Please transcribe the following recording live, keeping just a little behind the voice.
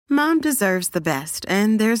Mom deserves the best,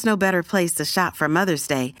 and there's no better place to shop for Mother's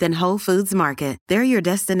Day than Whole Foods Market. They're your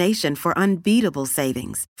destination for unbeatable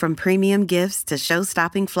savings, from premium gifts to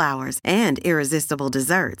show-stopping flowers and irresistible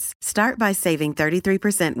desserts. Start by saving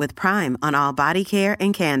 33% with Prime on all body care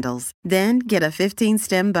and candles. Then get a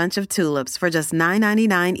 15-stem bunch of tulips for just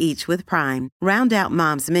 $9.99 each with Prime. Round out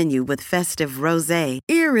Mom's menu with festive rosé,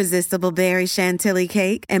 irresistible berry chantilly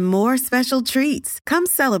cake, and more special treats. Come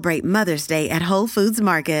celebrate Mother's Day at Whole Foods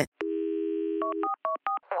Market.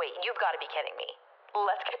 Wait, you've got to be kidding me.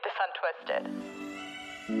 Let's get this untwisted.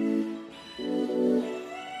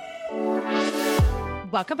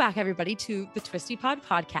 Welcome back, everybody, to the Twisty Pod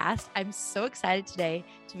podcast. I'm so excited today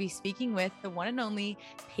to be speaking with the one and only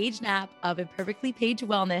Paige Knapp of Imperfectly Paige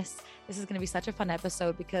Wellness. This is going to be such a fun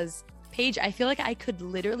episode because, Paige, I feel like I could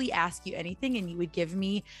literally ask you anything and you would give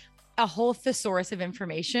me a whole thesaurus of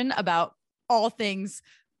information about all things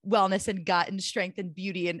wellness and gut and strength and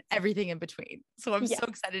beauty and everything in between. So I'm so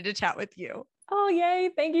excited to chat with you. Oh, yay.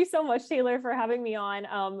 Thank you so much, Taylor, for having me on.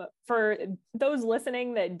 For those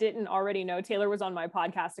listening that didn't already know, Taylor was on my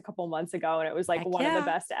podcast a couple months ago, and it was like one of the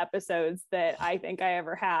best episodes that I think I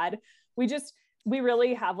ever had. We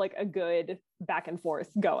really have like a good back and forth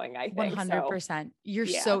going, I think. 100%. So, you're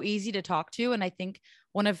so easy to talk to. And I think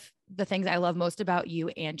one of the things I love most about you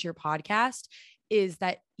and your podcast is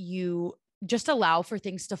that you just allow for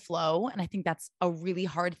things to flow. And I think that's a really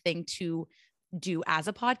hard thing to do as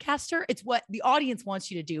a podcaster. It's what the audience wants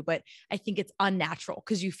you to do, but I think it's unnatural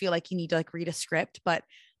because you feel like you need to like read a script, but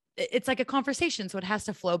it's like a conversation. So it has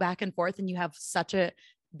to flow back and forth. And you have such a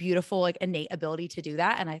beautiful, like innate ability to do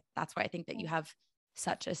that. And that's why I think that you have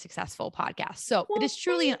such a successful podcast. So it is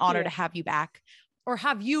truly an honor to have you back or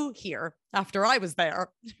have you here after I was there.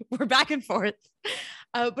 We're back and forth.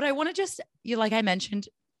 But I want to just, like I mentioned,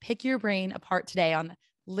 pick your brain apart today on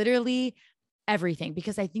literally everything,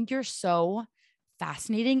 because I think you're so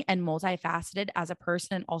fascinating and multifaceted as a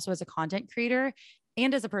person and also as a content creator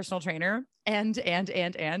and as a personal trainer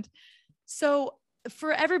and. So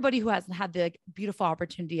for everybody who hasn't had the beautiful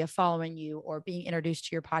opportunity of following you or being introduced to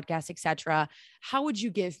your podcast, etc., how would you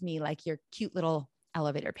give me like your cute little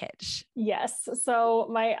elevator pitch? Yes. So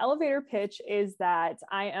my elevator pitch is that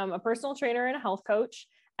I am a personal trainer and a health coach,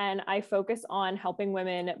 and I focus on helping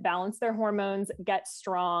women balance their hormones, get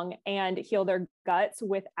strong, and heal their guts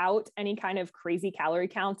without any kind of crazy calorie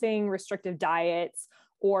counting, restrictive diets,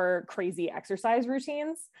 or crazy exercise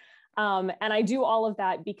routines. And I do all of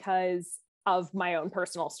that because of my own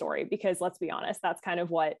personal story, because let's be honest, that's kind of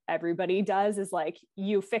what everybody does, is like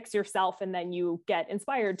you fix yourself and then you get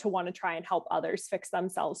inspired to want to try and help others fix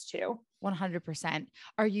themselves too. 100%.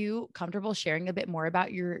 Are you comfortable sharing a bit more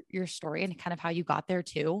about your story and kind of how you got there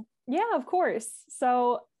too? Yeah, of course.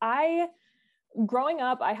 So growing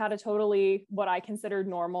up, I had a totally what I considered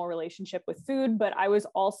normal relationship with food, but I was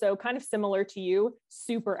also kind of similar to you,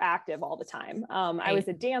 super active all the time. I was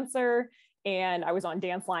a dancer and I was on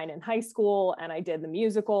Dance Line in high school and I did the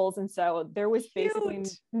musicals. And so there was basically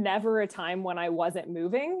never a time when I wasn't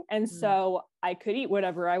moving. And so I could eat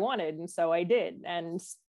whatever I wanted. And so I did. And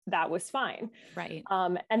that was fine. Right.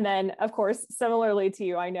 And then of course, similarly to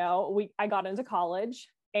you, I know I got into college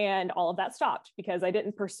and all of that stopped because I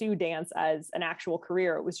didn't pursue dance as an actual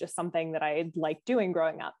career. It was just something that I liked doing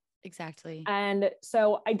growing up. Exactly. And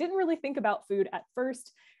so I didn't really think about food at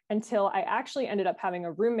first until I actually ended up having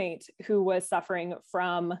a roommate who was suffering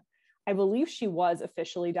from, I believe she was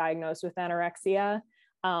officially diagnosed with anorexia,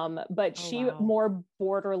 but she more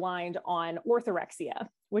borderlined on orthorexia,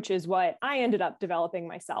 which is what I ended up developing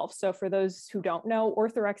myself. So for those who don't know,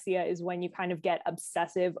 orthorexia is when you kind of get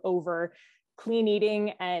obsessive over clean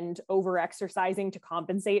eating and over exercising to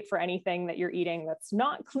compensate for anything that you're eating that's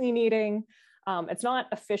not clean eating. It's not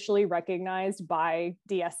officially recognized by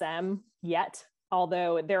DSM yet,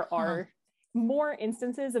 although there are more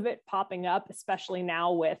instances of it popping up, especially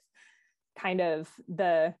now with kind of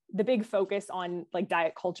the big focus on like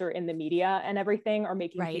diet culture in the media and everything, are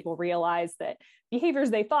making people realize that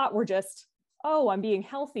behaviors they thought were just, oh, I'm being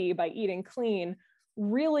healthy by eating clean,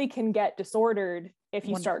 really can get disordered if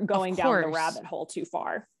you start going down the rabbit hole too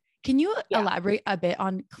far. Can you elaborate a bit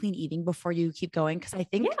on clean eating before you keep going? Because I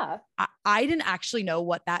think I didn't actually know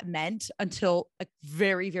what that meant until like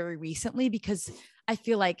very, very recently, because I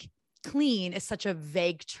feel like clean is such a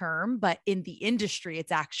vague term, but in the industry,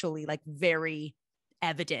 it's actually like very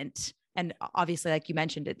evident. And obviously, like you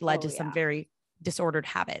mentioned, it led to some very disordered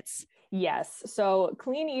habits. Yes. So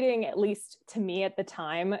clean eating, at least to me at the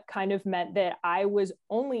time, kind of meant that I was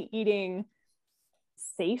only eating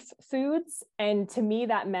safe foods. And to me,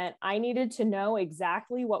 that meant I needed to know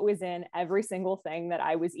exactly what was in every single thing that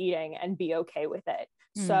I was eating and be okay with it.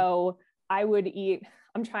 So I would eat,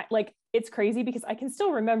 it's crazy because I can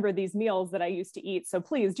still remember these meals that I used to eat. So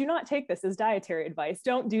please do not take this as dietary advice.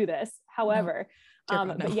 Don't do this. However,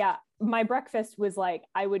 no. But yeah, my breakfast was like,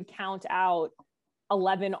 I would count out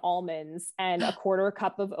 11 almonds and a quarter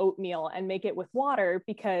cup of oatmeal and make it with water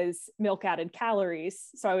because milk added calories.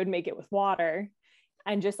 So I would make it with water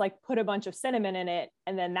and just like put a bunch of cinnamon in it.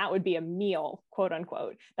 And then that would be a meal, quote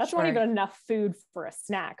unquote. That's not even enough food for a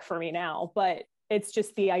snack for me now, but it's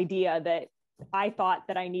just the idea that I thought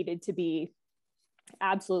that I needed to be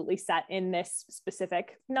absolutely set in this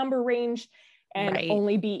specific number range and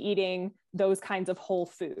only be eating those kinds of whole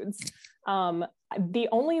foods. The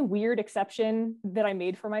only weird exception that I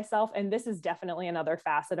made for myself, and this is definitely another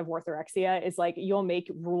facet of orthorexia, is like you'll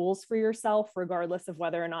make rules for yourself regardless of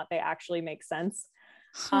whether or not they actually make sense.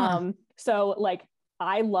 So like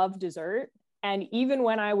I love dessert. And even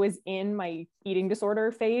when I was in my eating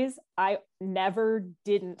disorder phase, I never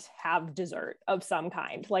didn't have dessert of some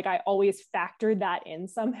kind. Like I always factored that in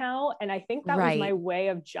somehow. And I think that was my way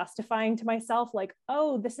of justifying to myself, like,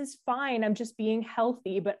 oh, this is fine. I'm just being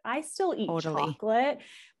healthy, but I still eat chocolate.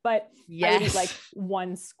 But I would eat like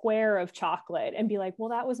one square of chocolate and be like, well,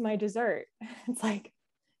 that was my dessert. It's like,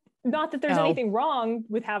 not that there's anything wrong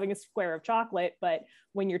with having a square of chocolate, but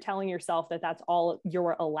when you're telling yourself that that's all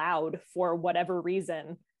you're allowed for whatever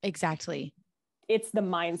reason. Exactly. It's the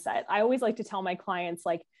mindset. I always like to tell my clients,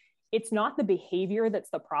 like, it's not the behavior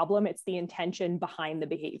that's the problem. It's the intention behind the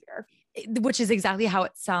behavior. Which is exactly how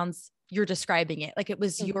it sounds. You're describing it. Like it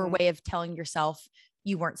was your way of telling yourself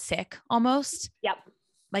you weren't sick almost. Yep.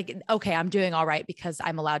 Like, okay, I'm doing all right because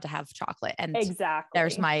I'm allowed to have chocolate and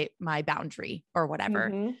there's my boundary or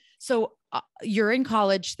whatever. So you're in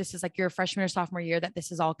college. This is like your freshman or sophomore year that this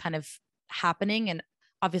is all kind of happening. And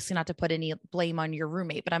obviously not to put any blame on your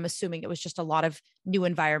roommate, but I'm assuming it was just a lot of new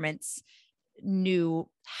environments, new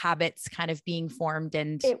habits kind of being formed.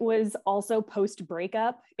 And it was also post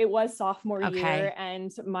breakup. It was sophomore year.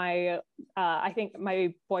 And I think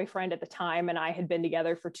my boyfriend at the time and I had been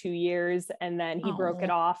together for 2 years and then he broke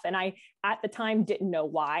it off. And I, at the time, didn't know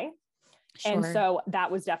why. And so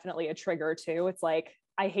that was definitely a trigger too. It's like,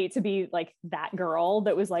 I hate to be like that girl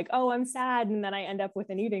that was like, oh, I'm sad. And then I end up with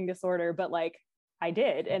an eating disorder, but like I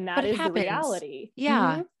did. And that is the reality.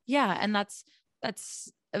 Yeah. Yeah. And that's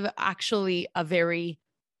actually a very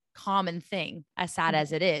common thing, as sad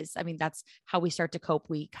as it is. I mean, that's how we start to cope.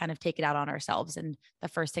 We kind of take it out on ourselves. And the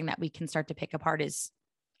first thing that we can start to pick apart is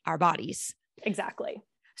our bodies. Exactly.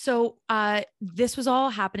 So this was all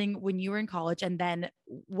happening when you were in college. And then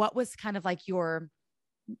what was kind of like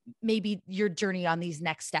maybe your journey on these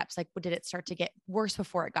next steps? Like, did it start to get worse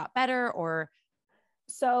before it got better, or?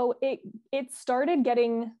 So it started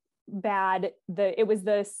getting bad. It was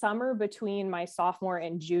the summer between my sophomore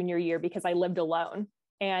and junior year because I lived alone.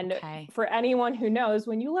 And for anyone who knows,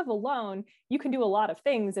 when you live alone, you can do a lot of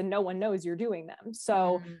things and no one knows you're doing them.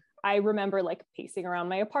 So I remember like pacing around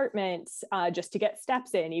my apartment just to get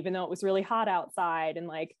steps in, even though it was really hot outside, and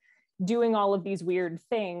like doing all of these weird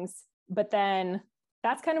things. But then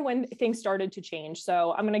that's kind of when things started to change.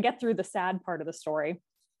 So I'm going to get through the sad part of the story.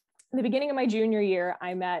 In the beginning of my junior year,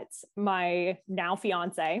 I met my now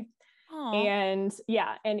fiance. And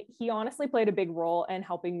he honestly played a big role in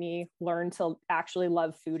helping me learn to actually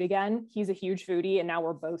love food again. He's a huge foodie and now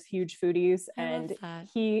we're both huge foodies. And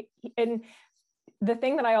and the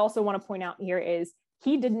thing that I also want to point out here is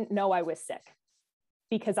he didn't know I was sick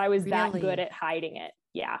because I was that good at hiding it.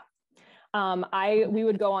 Yeah. We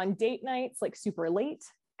would go on date nights like super late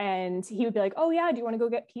and he would be like, oh yeah, do you want to go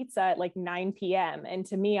get pizza at like 9 p.m.? And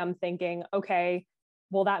to me, I'm thinking, okay,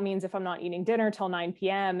 well, that means if I'm not eating dinner till 9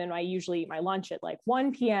 p.m. and I usually eat my lunch at like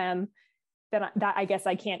 1 p.m., then I guess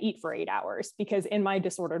I can't eat for 8 hours, because in my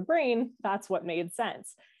disordered brain, that's what made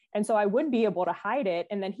sense. And so I would be able to hide it.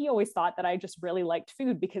 And then he always thought that I just really liked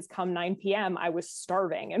food because come 9 p.m. I was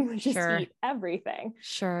starving and would just eat everything.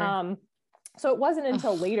 So it wasn't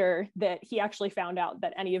until later that he actually found out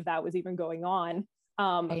that any of that was even going on.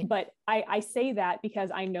 But I say that because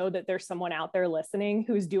I know that there's someone out there listening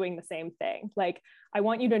who's doing the same thing. Like, I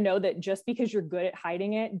want you to know that just because you're good at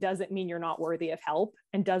hiding it doesn't mean you're not worthy of help,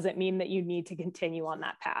 and doesn't mean that you need to continue on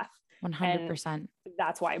that path. 100%. And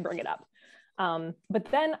that's why I bring it up. But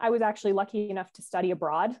then I was actually lucky enough to study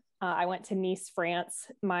abroad. I went to Nice, France,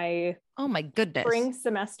 oh my goodness, spring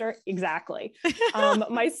semester. Exactly.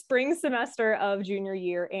 My spring semester of junior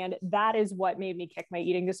year. And that is what made me kick my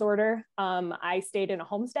eating disorder. I stayed in a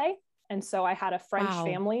homestay. And so I had a French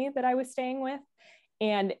family that I was staying with.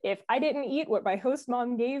 And if I didn't eat what my host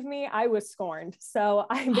mom gave me, I was scorned. So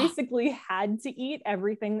I basically had to eat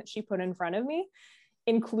everything that she put in front of me.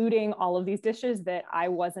 including all of these dishes that I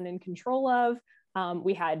wasn't in control of.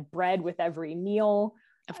 We had bread with every meal.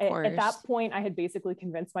 Of course. At that point, I had basically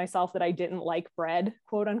convinced myself that I didn't like bread,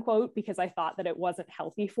 quote unquote, because I thought that it wasn't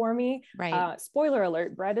healthy for me. Right. Spoiler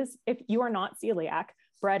alert, bread is, if you are not celiac,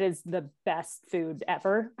 bread is the best food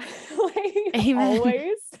ever. Like, Amen.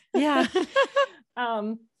 always. Yeah.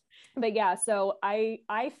 But yeah, so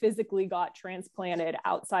I physically got transplanted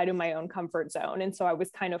outside of my own comfort zone. And so I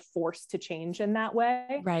was kind of forced to change in that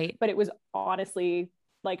way. Right. But it was honestly,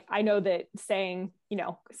 like, I know that saying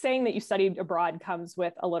that you studied abroad comes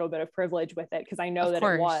with a little bit of privilege with it, because I know that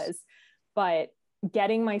it was, but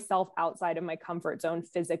getting myself outside of my comfort zone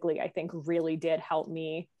physically, I think really did help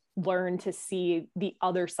me learn to see the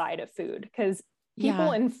other side of food, because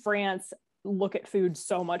people in France look at food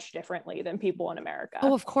so much differently than people in America.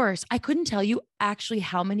 Oh, of course. I couldn't tell you actually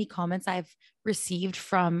how many comments I've received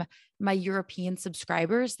from my European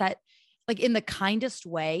subscribers that, like, in the kindest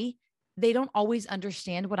way, they don't always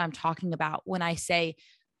understand what I'm talking about when I say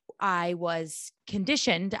I was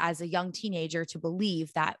conditioned as a young teenager to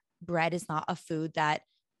believe that bread is not a food that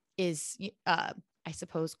is, I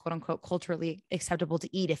suppose, quote unquote, culturally acceptable to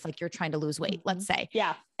eat if, like, you're trying to lose weight, let's say.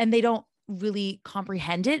 Yeah. And they don't really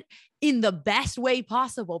comprehend it in the best way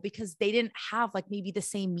possible because they didn't have, like, maybe the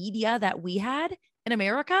same media that we had in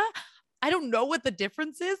America. I don't know what the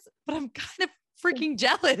difference is, but I'm kind of freaking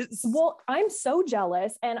jealous. Well, I'm so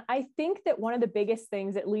jealous. And I think that one of the biggest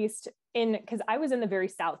things, at least because I was in the very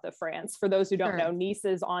south of France, for those who don't know, Nice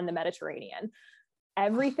is on the Mediterranean.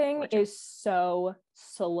 Everything is so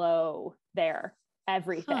slow there.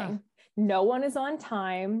 Everything. No one is on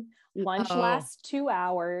time. Lunch lasts 2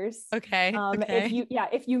 hours. Okay.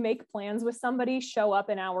 If you make plans with somebody, show up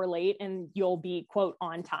an hour late and you'll be, quote,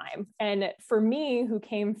 on time. And for me, who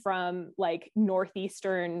came from, like,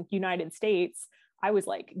 northeastern United States, I was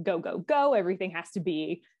like, go, go, go. Everything has to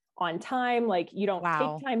be on time. Like, you don't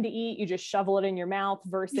take time to eat. You just shovel it in your mouth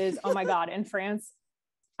versus, oh my God, in France,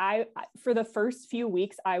 I for the first few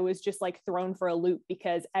weeks, I was just like thrown for a loop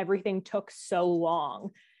because everything took so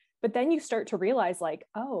long. But then you start to realize, like,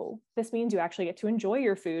 oh, this means you actually get to enjoy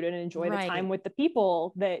your food and enjoy the time with the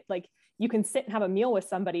people, that, like, you can sit and have a meal with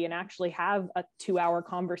somebody and actually have a 2-hour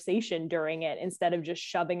conversation during it instead of just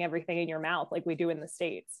shoving everything in your mouth like we do in the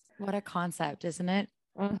States. What a concept, isn't it?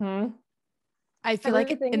 Mm-hmm. I feel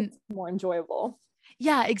like it's more enjoyable.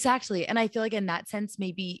 Yeah, exactly. And I feel like in that sense,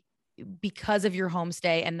 maybe because of your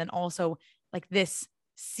homestay and then also, like, this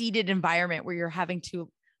seated environment where you're having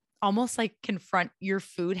to almost, like, confront your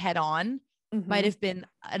food head on might have been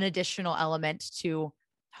an additional element to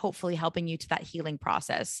hopefully helping you to that healing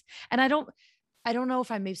process. And I don't know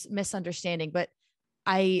if I'm misunderstanding, but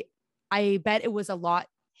I bet it was a lot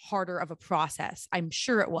harder of a process. I'm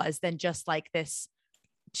sure it was, than just like this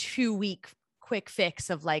 2-week quick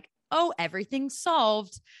fix of, like, oh, everything's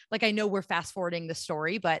solved. Like, I know we're fast forwarding the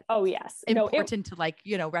story, but oh yes, important to, like,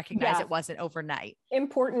 recognize it wasn't overnight.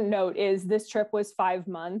 Important note is this trip was 5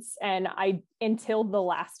 months. And until the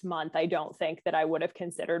last month, I don't think that I would have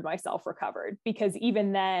considered myself recovered, because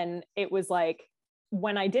even then it was like,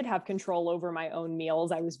 when I did have control over my own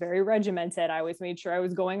meals, I was very regimented. I always made sure I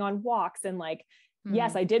was going on walks, and, like,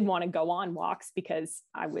 yes, I did want to go on walks because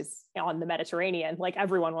I was on the Mediterranean. Like,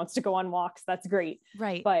 everyone wants to go on walks. That's great.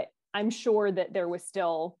 Right. But I'm sure that there was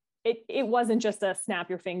still, it wasn't just a snap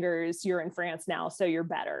your fingers, you're in France now, so you're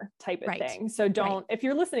better type of thing. So if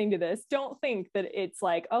you're listening to this, don't think that it's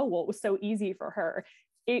like, oh, well, it was so easy for her.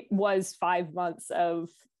 It was 5 months of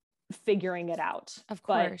figuring it out. Of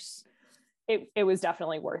course. But it was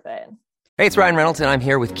definitely worth it. Hey, it's Ryan Reynolds, and I'm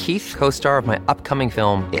here with Keith, co-star of my upcoming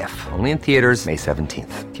film, If, only in theaters May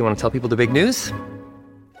 17th. Do you want to tell people the big news?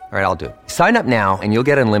 All right, I'll do it. Sign up now and you'll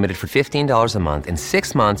get unlimited for $15 a month and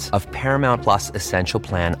 6 months of Paramount Plus Essential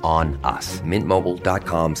Plan on us.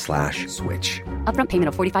 MintMobile.com/switch. Upfront payment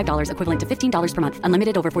of $45 equivalent to $15 per month.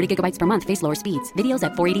 Unlimited over 40 gigabytes per month. Face lower speeds. Videos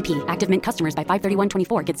at 480p. Active Mint customers by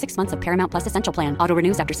 531.24 get 6 months of Paramount Plus Essential Plan. Auto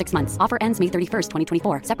renews after 6 months. Offer ends May 31st,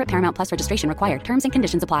 2024. Separate Paramount Plus registration required. Terms and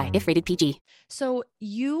conditions apply if rated PG. So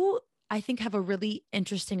you, I think, have a really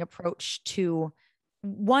interesting approach to,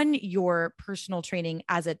 one, your personal training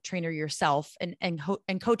as a trainer yourself and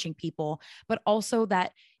coaching people, but also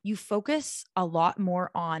that you focus a lot more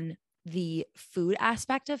on the food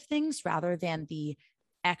aspect of things rather than the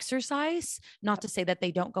exercise. Not to say that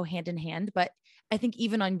they don't go hand in hand, but I think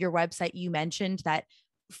even on your website, you mentioned that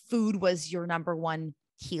food was your number one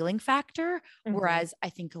healing factor. Whereas I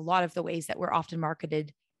think a lot of the ways that we're often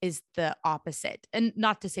marketed is the opposite. And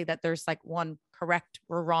not to say that there's, like, one correct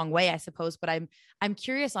or wrong way, I suppose, but I'm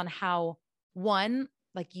curious on how, one,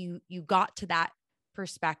 like, you got to that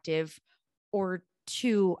perspective, or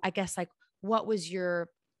to, I guess, like, what was your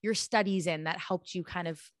studies in that helped you kind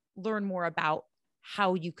of learn more about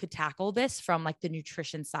how you could tackle this from like the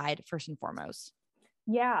nutrition side first and foremost?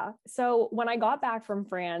 Yeah. So when I got back from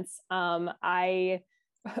France, I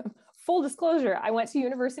full disclosure, I went to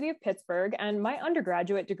University of Pittsburgh, and my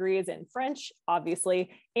undergraduate degree is in French, obviously,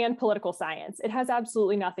 and political science. It has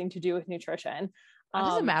absolutely nothing to do with nutrition.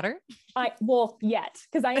 Doesn't matter. Yet,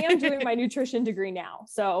 because I am doing my nutrition degree now.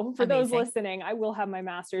 So for those Amazing. listening, I will have my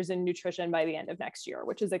master's in nutrition by the end of next year,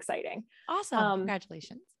 which is exciting. Awesome.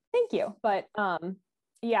 Congratulations. Thank you. But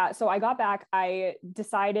yeah, so I got back, I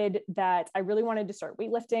decided that I really wanted to start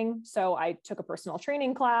weightlifting. So I took a personal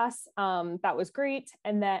training class. That was great.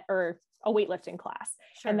 Or a weightlifting class.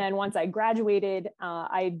 Sure. And then once I graduated,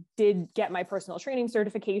 I did get my personal training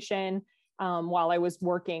certification while I was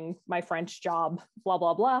working my French job, blah,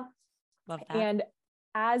 blah, blah. Love that. And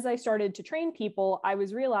as I started to train people, I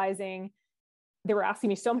was realizing they were asking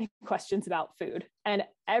me so many questions about food, and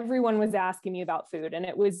everyone was asking me about food. And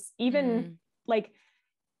it was even like,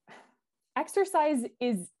 exercise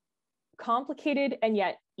is complicated and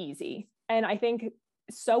yet easy. And I think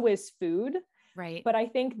so is food. Right. But I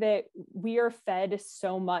think that we are fed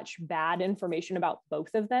so much bad information about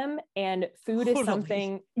both of them. And food is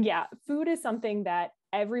something that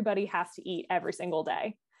everybody has to eat every single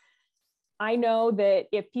day. I know that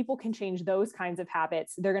if people can change those kinds of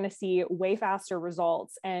habits, they're going to see way faster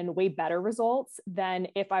results and way better results than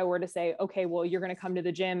if I were to say, okay, well, you're going to come to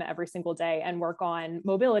the gym every single day and work on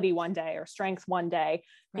mobility one day or strength one day,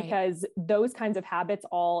 because those kinds of habits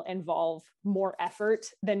all involve more effort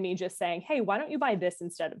than me just saying, hey, why don't you buy this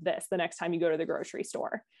instead of this the next time you go to the grocery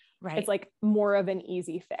store? Right. It's like more of an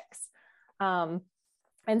easy fix. And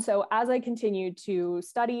so as I continued to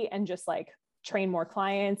study and just like train more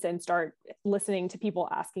clients and start listening to people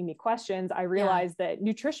asking me questions, I realized that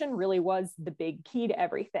nutrition really was the big key to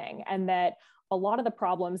everything. And that a lot of the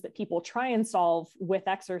problems that people try and solve with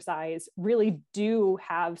exercise really do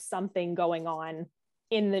have something going on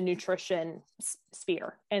in the nutrition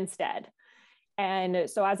sphere instead. And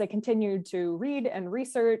so as I continued to read and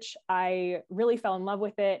research, I really fell in love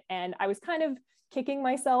with it. And I was kind of kicking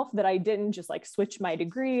myself that I didn't just like switch my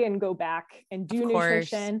degree and go back and do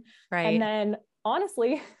nutrition. Right. And then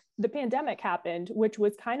honestly, the pandemic happened, which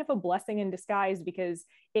was kind of a blessing in disguise because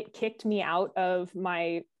it kicked me out of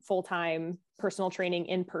my full-time personal training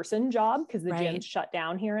in-person job because the gyms shut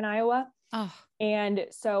down here in Iowa. Oh. And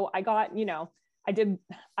so I got,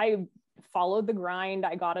 I followed the grind.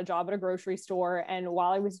 I got a job at a grocery store. And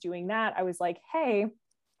while I was doing that, I was like, hey,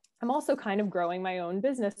 I'm also kind of growing my own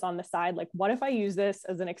business on the side. Like, what if I use this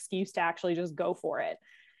as an excuse to actually just go for it?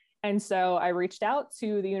 And so I reached out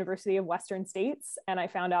to the University of Western States and I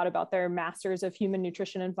found out about their Masters of Human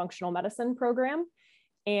Nutrition and Functional Medicine program.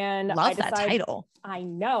 And love that title. I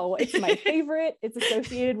know, it's my favorite. It's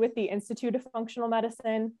associated with the Institute of Functional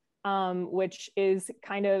Medicine, which is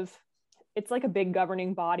it's like a big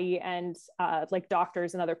governing body, and like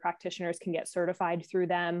doctors and other practitioners can get certified through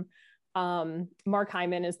them. Mark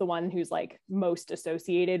Hyman is the one who's like most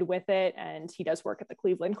associated with it, and he does work at the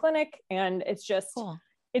Cleveland Clinic. And it's just,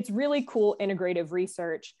 It's really cool integrative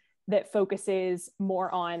research that focuses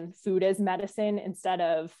more on food as medicine instead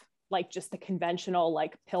of like just the conventional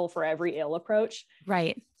like pill for every ill approach.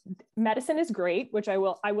 Right. Medicine is great, which I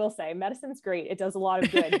will say medicine's great. It does a lot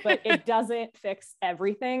of good, but it doesn't fix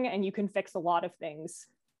everything. And you can fix a lot of things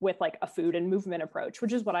with like a food and movement approach,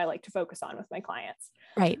 which is what I like to focus on with my clients.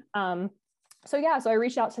 Right. So I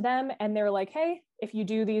reached out to them and they were like, hey, if you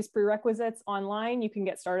do these prerequisites online, you can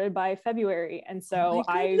get started by February. And so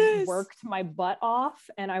I worked my butt off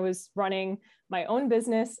and I was running my own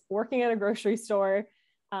business, working at a grocery store,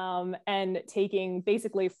 and taking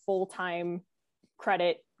basically full-time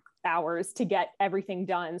credit hours to get everything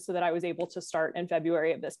done so that I was able to start in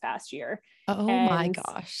February of this past year. Oh my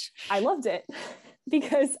gosh. I loved it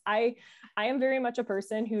because I am very much a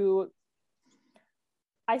person who,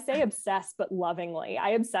 I say obsess, but lovingly. I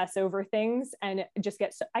obsess over things and just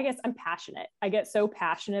I guess I'm passionate. I get so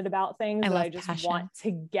passionate about things that I just want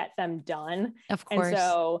to get them done. Of course. And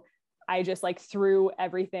so I just like threw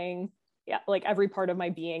everything, like every part of my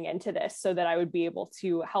being into this so that I would be able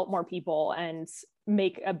to help more people and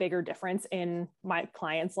make a bigger difference in my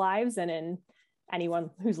clients' lives and in anyone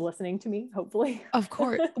who's listening to me, hopefully. Of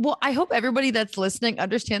course. Well, I hope everybody that's listening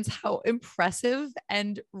understands how impressive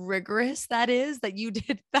and rigorous that is, that you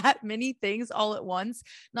did that many things all at once,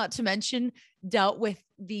 not to mention dealt with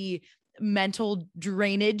the mental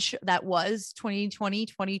drainage that was 2020,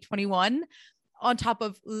 2021 on top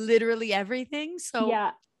of literally everything. So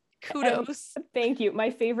Kudos. Thank you.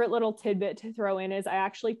 My favorite little tidbit to throw in is I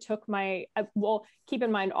actually took well, keep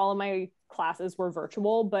in mind, all of my classes were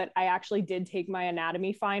virtual, but I actually did take my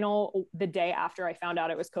anatomy final the day after I found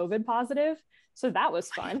out it was COVID positive. So that was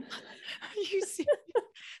fun. You see,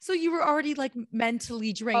 so you were already like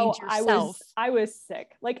mentally drained yourself. I was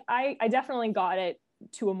sick. Like I definitely got it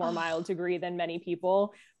to a more mild degree than many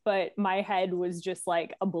people, but my head was just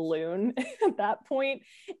like a balloon at that point.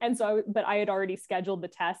 And so, but I had already scheduled the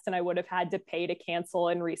test and I would have had to pay to cancel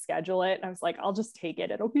and reschedule it. And I was like, I'll just take it.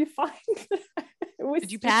 It'll be fine.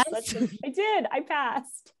 Did you pass? I did. I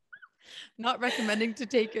passed. Not recommending to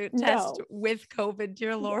take a test with COVID,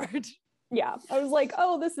 dear Lord. Yeah. I was like,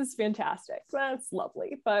 oh, this is fantastic. That's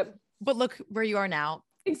lovely. But look where you are now.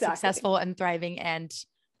 Exactly. Successful and thriving, and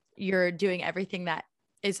you're doing everything that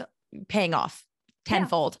is paying off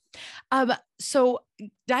tenfold. Yeah. So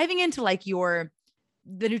diving into like the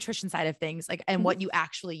nutrition side of things, like, and what you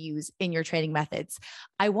actually use in your training methods,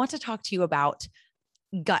 I want to talk to you about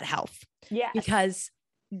gut health. Yeah. Because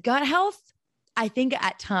gut health, I think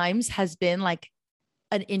at times has been like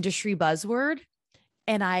an industry buzzword.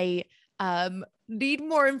 And I need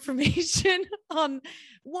more information on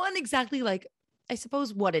one, exactly like, I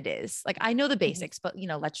suppose what it is. Like, I know the basics, but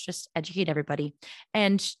let's just educate everybody.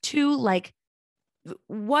 And two, like,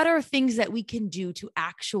 what are things that we can do to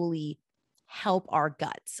actually help our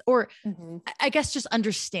guts, or I guess just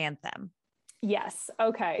understand them? Yes.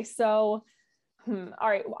 Okay. So, all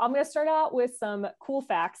right. Well, I'm going to start out with some cool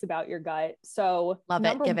facts about your gut. So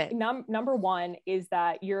Give it. Number one is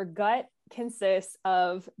that your gut consists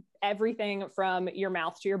of everything from your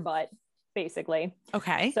mouth to your butt, basically.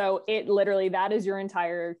 Okay. So that is your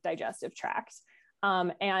entire digestive tract.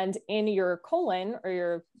 And in your colon, or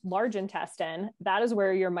your large intestine, that is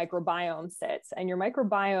where your microbiome sits. And your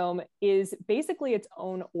microbiome is basically its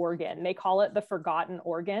own organ. They call it the forgotten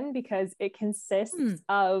organ because it consists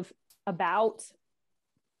of about,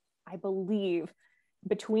 I believe,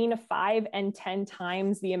 between 5 and 10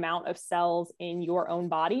 times the amount of cells in your own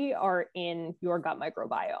body are in your gut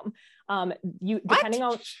microbiome.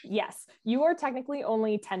 Yes, you are technically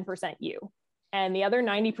only 10% you, and the other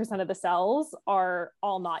 90% of the cells are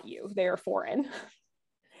all not you. They are foreign.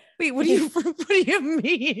 Wait, what do you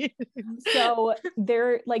mean? So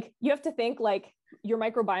they're like, you have to think like your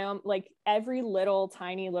microbiome, like every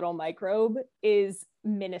tiny little microbe is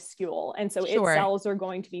minuscule. And so its cells are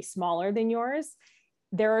going to be smaller than yours.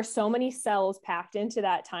 There are so many cells packed into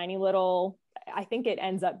that tiny little, I think it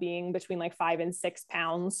ends up being between like 5 and 6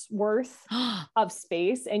 pounds worth of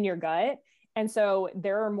space in your gut. And so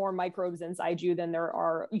there are more microbes inside you than there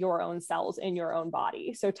are your own cells in your own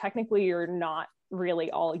body. So technically you're not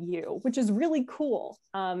really all you, which is really cool.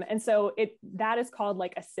 And so that is called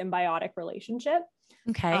like a symbiotic relationship.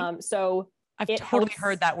 Okay. So I've totally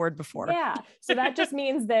heard that word before. Yeah. So that just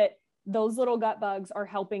means that those little gut bugs are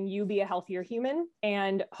helping you be a healthier human.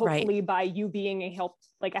 And hopefully by you being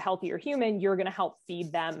a healthier human, you're going to help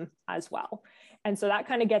feed them as well. And so that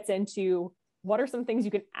kind of gets into what are some things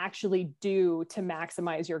you can actually do to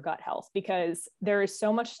maximize your gut health? Because there is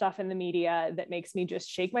so much stuff in the media that makes me just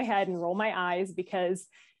shake my head and roll my eyes, because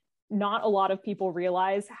not a lot of people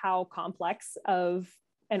realize how complex of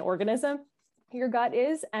an organism your gut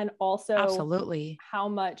is, and also absolutely how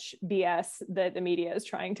much BS that the media is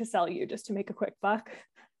trying to sell you just to make a quick buck.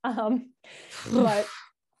 But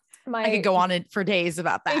I could go on it for days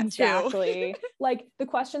about that. Exactly. Too. Like the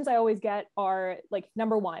questions I always get are like,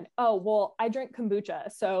 number one, oh, well, I drink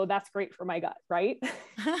kombucha, so that's great for my gut, right?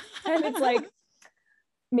 And it's like,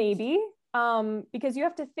 maybe, because you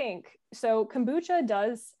have to think. So kombucha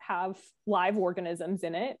does have live organisms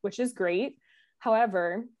in it, which is great.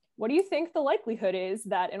 However, what do you think the likelihood is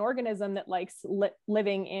that an organism that likes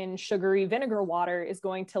living in sugary vinegar water is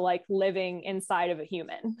going to like living inside of a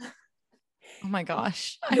human? Oh my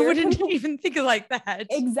gosh. I wouldn't even think of like that.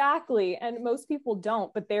 Exactly. And most people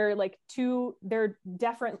don't, but they're like they're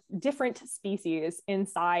different species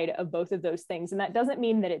inside of both of those things. And that doesn't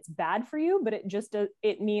mean that it's bad for you, but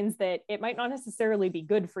it means that it might not necessarily be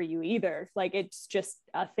good for you either. Like it's just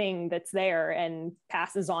a thing that's there and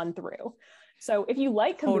passes on through. So if you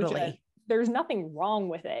like kombucha, there's nothing wrong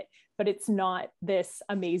with it, but it's not this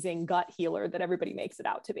amazing gut healer that everybody makes it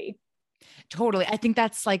out to be. Totally. I think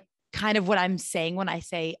that's like kind of what I'm saying when I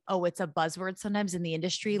say, oh, it's a buzzword sometimes in the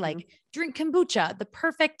industry, like drink kombucha, the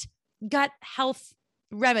perfect gut health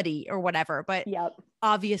remedy or whatever. But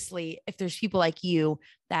obviously, if there's people like you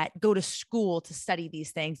that go to school to study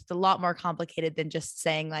these things, it's a lot more complicated than just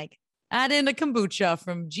saying like, add in a kombucha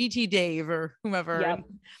from GT Dave or whomever, and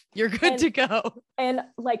you're good to go. And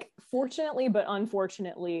like, fortunately, but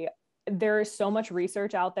unfortunately, there is so much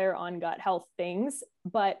research out there on gut health things,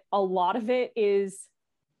 but a lot of it is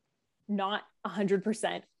not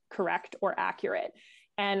 100% correct or accurate.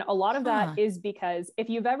 And a lot of that is because if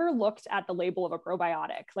you've ever looked at the label of a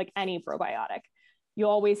probiotic, like any probiotic, you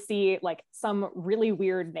always see like some really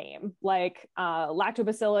weird name, like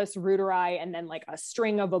Lactobacillus reuteri, and then like a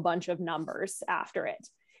string of a bunch of numbers after it.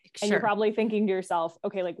 And you're probably thinking to yourself,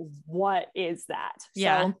 okay, like what is that?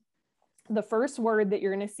 Yeah. So the first word that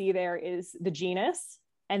you're going to see there is the genus.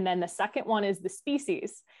 And then the second one is the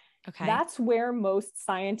species. Okay. That's where most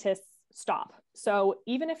scientists stop. So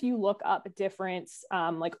even if you look up different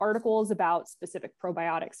like articles about specific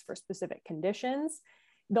probiotics for specific conditions,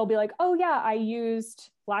 they'll be like, oh yeah, I used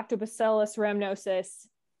Lactobacillus rhamnosus,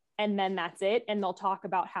 and then that's it. And they'll talk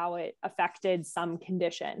about how it affected some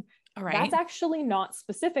condition. All right. That's actually not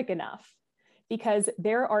specific enough, because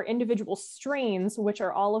there are individual strains, which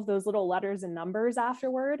are all of those little letters and numbers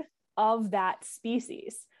afterward of that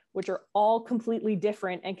species, which are all completely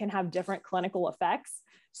different and can have different clinical effects.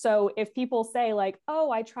 So if people say like, oh,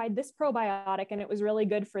 I tried this probiotic and it was really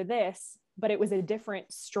good for this, but it was a different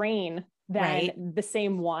strain than the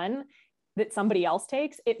same one that somebody else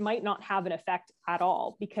takes, it might not have an effect at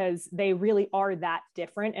all, because they really are that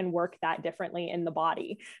different and work that differently in the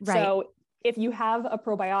body. Right. So if you have a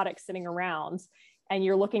probiotic sitting around and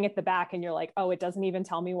you're looking at the back and you're like, oh, it doesn't even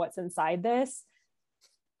tell me what's inside this,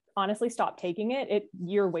 honestly, stop taking it.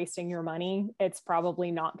 You're wasting your money. It's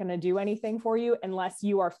probably not going to do anything for you unless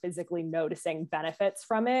you are physically noticing benefits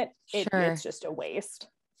from it. It's just a waste.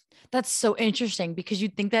 That's so interesting, because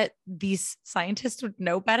you'd think that these scientists would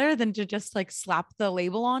know better than to just like slap the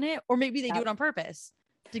label on it, or maybe they do it on purpose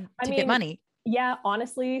to get money. Yeah,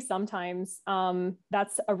 honestly, sometimes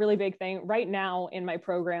that's a really big thing. Right now in my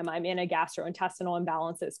program, I'm in a gastrointestinal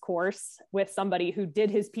imbalances course with somebody who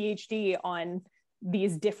did his PhD on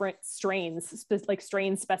these different strains, like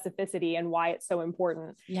strain specificity and why it's so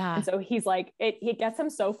important. Yeah. And so he's like, it gets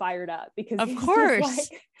him so fired up, because of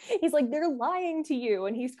course he's like, they're lying to you.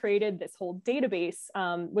 And he's created this whole database,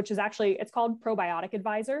 which is actually, it's called Probiotic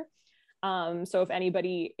Advisor. So if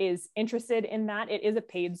anybody is interested in that, it is a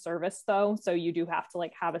paid service though. So you do have to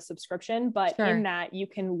like have a subscription, but in that you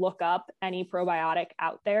can look up any probiotic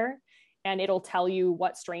out there and it'll tell you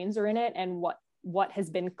what strains are in it and what has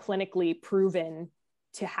been clinically proven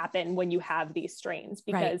to happen when you have these strains.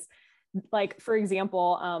 Because like, for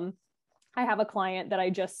example, I have a client that I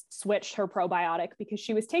just switched her probiotic because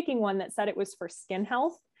she was taking one that said it was for skin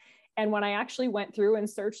health. And when I actually went through and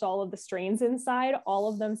searched all of the strains inside, all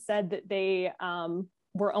of them said that they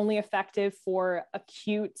were only effective for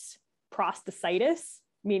acute prostatitis,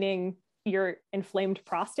 meaning your inflamed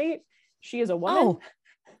prostate. She is a woman. Oh.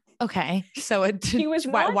 Okay. So she was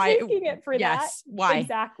not taking it for that. Why?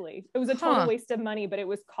 Exactly. It was a total waste of money, but it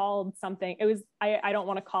was called something. It was, I don't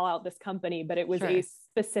want to call out this company, but it was a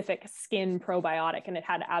specific skin probiotic, and it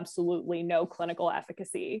had absolutely no clinical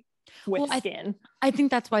efficacy with skin. I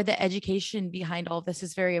think that's why the education behind all of this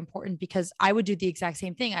is very important, because I would do the exact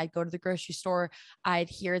same thing. I'd go to the grocery store. I'd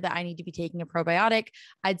hear that I need to be taking a probiotic.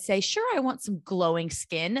 I'd say, sure, I want some glowing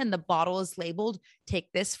skin. And the bottle is labeled,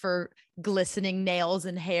 take this for glistening nails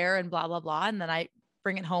and hair and blah, blah, blah. And then I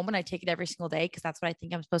bring it home and I take it every single day, because that's what I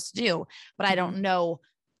think I'm supposed to do. But I don't know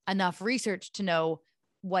enough research to know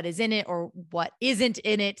what is in it or what isn't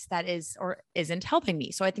in it that is or isn't helping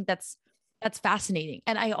me. So I think that's fascinating.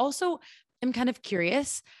 And I also am kind of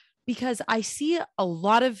curious, because I see a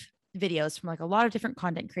lot of videos from like a lot of different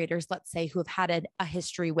content creators, let's say, who have had a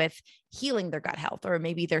history with healing their gut health, or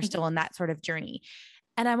maybe they're still in that sort of journey.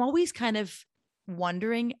 And I'm always kind of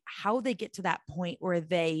wondering how they get to that point where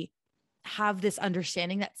they have this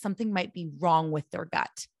understanding that something might be wrong with their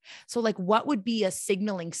gut. So like, what would be a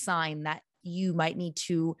signaling sign that you might need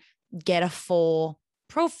to get a full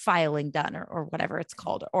profiling done, or whatever it's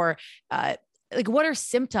called, or like, what are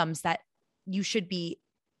symptoms that you should be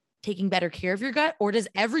taking better care of your gut, or does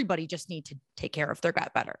everybody just need to take care of their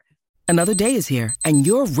gut better? Another day is here and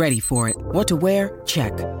you're ready for it. What to wear?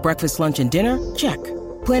 Check. Breakfast, lunch, and dinner? Check.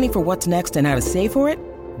 Planning for what's next and how to save for it?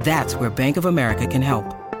 That's where Bank of America can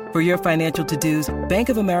help. For your financial to-dos, Bank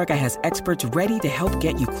of America has experts ready to help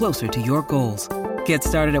get you closer to your goals. Get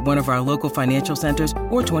started at one of our local financial centers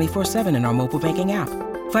or 24/7 in our mobile banking app.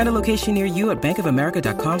 Find a location near you at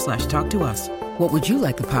bankofamerica.com/talktous. What would you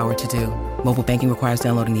like the power to do? Mobile banking requires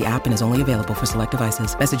downloading the app and is only available for select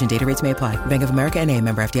devices. Message and data rates may apply. Bank of America N.A.,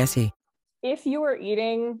 member FDIC. If you are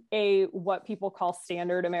eating what people call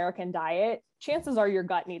standard American diet, chances are your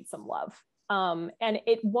gut needs some love. And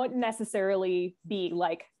it won't necessarily be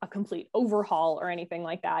like a complete overhaul or anything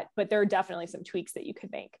like that, but there are definitely some tweaks that you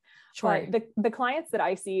could make. Sure. But the clients that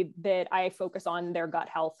I see that I focus on their gut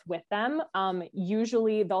health with them,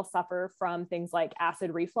 usually they'll suffer from things like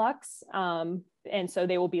acid reflux. And so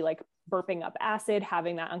they will be like burping up acid,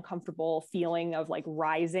 having that uncomfortable feeling of like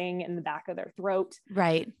rising in the back of their throat.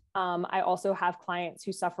 Right. I also have clients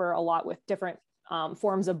who suffer a lot with different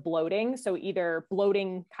forms of bloating. So either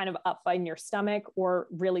bloating kind of up in your stomach or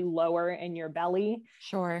really lower in your belly.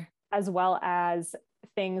 Sure. As well as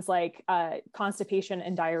things like constipation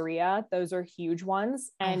and diarrhea. Those are huge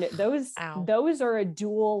ones. And those are a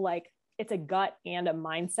dual, like it's a gut and a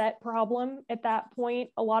mindset problem at that point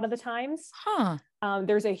a lot of the times.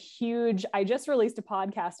 There's a huge, I just released a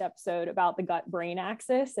podcast episode about the gut brain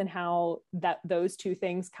axis and how that those two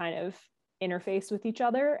things kind of interface with each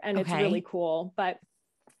other. And it's really cool. But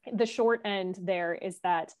the short end there is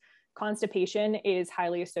that constipation is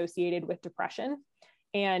highly associated with depression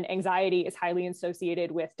and anxiety is highly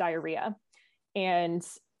associated with diarrhea. And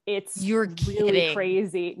it's really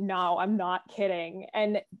crazy. No, I'm not kidding.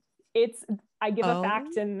 And I give a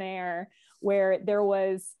fact in there where there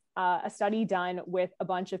was a study done with a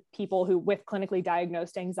bunch of people with clinically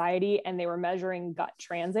diagnosed anxiety, and they were measuring gut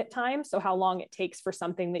transit time. So how long it takes for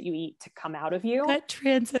something that you eat to come out of you. Gut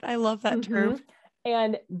transit. I love that term.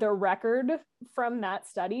 And the record from that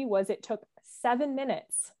study was it took 7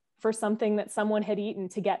 minutes for something that someone had eaten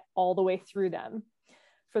to get all the way through them.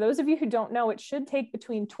 For those of you who don't know, it should take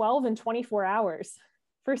between 12 and 24 hours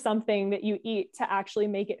for something that you eat to actually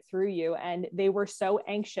make it through you. And they were so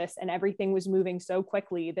anxious and everything was moving so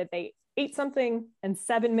quickly that they ate something and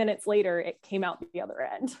 7 minutes later, it came out the other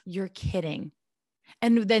end. You're kidding.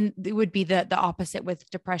 And then it would be the opposite with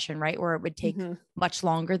depression, right? Where it would take much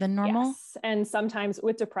longer than normal. Yes. And sometimes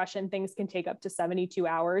with depression, things can take up to 72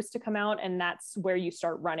 hours to come out. And that's where you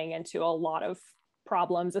start running into a lot of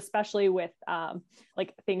problems, especially with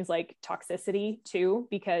like things like toxicity too,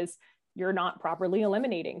 because you're not properly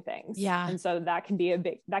eliminating things. Yeah. And so that can be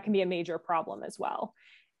a major problem as well.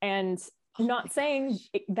 And I'm not saying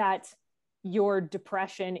that your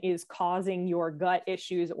depression is causing your gut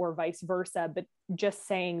issues or vice versa, but just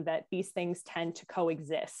saying that these things tend to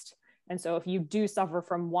coexist. And so if you do suffer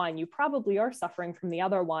from one, you probably are suffering from the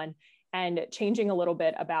other one. And changing a little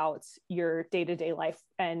bit about your day-to-day life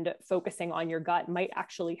and focusing on your gut might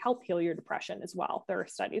actually help heal your depression as well. There are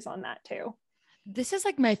studies on that too. This is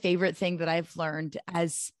like my favorite thing that I've learned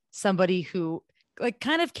as somebody who like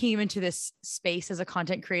kind of came into this space as a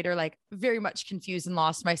content creator, like very much confused and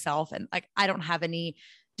lost myself. And like, I don't have any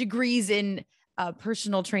degrees in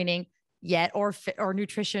personal training yet, or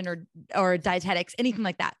nutrition or dietetics, anything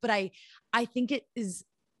like that. But I think it is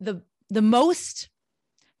the most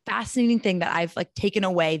fascinating thing that I've like taken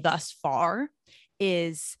away thus far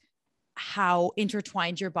is how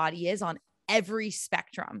intertwined your body is on every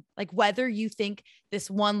spectrum. Like whether you think this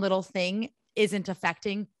one little thing isn't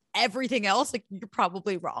affecting everything else, like you're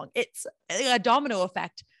probably wrong. It's a domino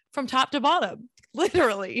effect from top to bottom,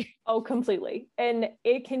 literally. Oh, completely. And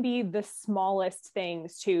it can be the smallest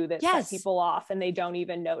things too that set people off and they don't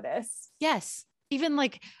even notice. Yes. Even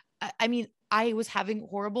like, I mean, I was having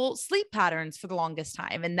horrible sleep patterns for the longest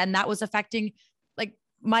time. And then that was affecting like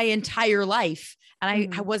my entire life.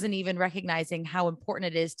 And I wasn't even recognizing how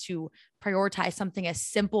important it is to prioritize something as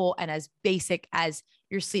simple and as basic as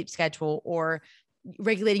your sleep schedule or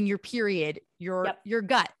regulating your period, your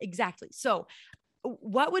gut. Exactly. So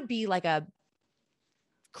what would be like a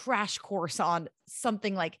crash course on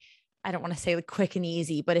something like, I don't want to say like quick and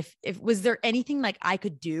easy, but if was there anything like I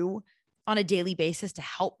could do on a daily basis to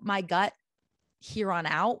help my gut here on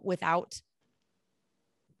out without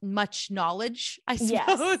much knowledge, I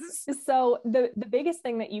suppose? Yes. So the biggest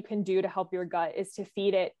thing that you can do to help your gut is to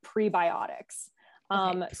feed it prebiotics.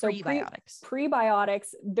 So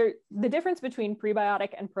prebiotics, the difference between prebiotic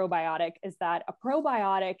and probiotic is that a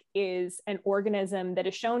probiotic is an organism that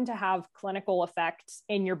is shown to have clinical effects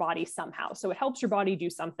in your body somehow. So it helps your body do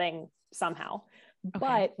something somehow. Okay.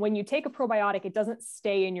 But when you take a probiotic, it doesn't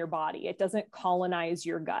stay in your body. It doesn't colonize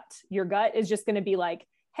your gut. Your gut is just going to be like,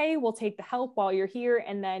 hey, we'll take the help while you're here.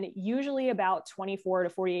 And then usually about 24 to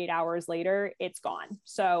 48 hours later, it's gone.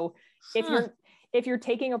 So if you're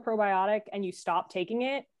taking a probiotic and you stop taking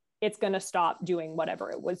it, it's going to stop doing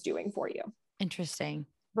whatever it was doing for you. Interesting.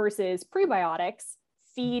 Versus prebiotics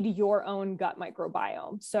feed your own gut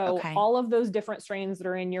microbiome. So all of those different strains that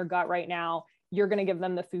are in your gut right now, you're going to give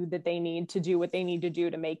them the food that they need to do what they need to do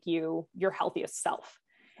to make you your healthiest self.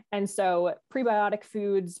 And so prebiotic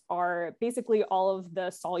foods are basically all of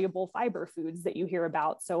the soluble fiber foods that you hear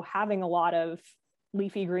about. So having a lot of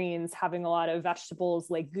leafy greens, having a lot of vegetables,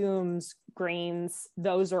 legumes, grains,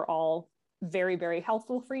 those are all very, very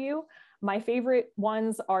helpful for you. My favorite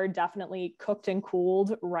ones are definitely cooked and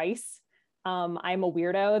cooled rice. I'm a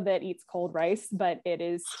weirdo that eats cold rice, but it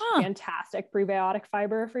is fantastic prebiotic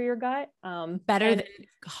fiber for your gut. Better than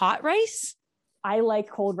hot rice? I like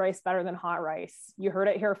cold rice better than hot rice. You heard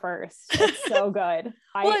it here first. It's so good.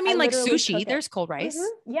 Well, I mean, like sushi, there's cold rice.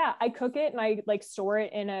 Mm-hmm. Yeah, I cook it and I like store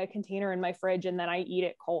it in a container in my fridge, and then I eat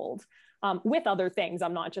it cold. With other things.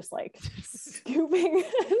 I'm not just like scooping.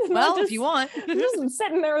 Well, if you want. Just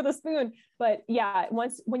sitting there with a spoon. But yeah,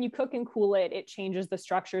 when you cook and cool it, it changes the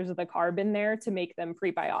structures of the carb in there to make them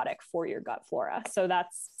prebiotic for your gut flora. So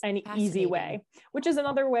that's an easy way, which is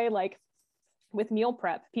another way, like with meal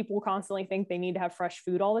prep, people constantly think they need to have fresh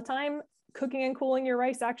food all the time. Cooking and cooling your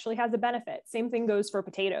rice actually has a benefit. Same thing goes for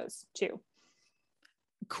potatoes too.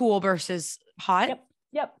 Cool versus hot?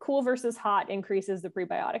 Yep. Cool versus hot increases the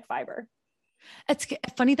prebiotic fiber. It's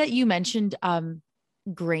funny that you mentioned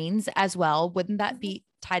grains as well. Wouldn't that be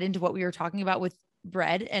tied into what we were talking about with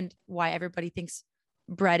bread and why everybody thinks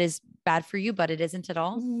bread is bad for you, but it isn't at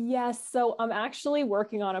all? Yes. So I'm actually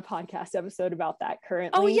working on a podcast episode about that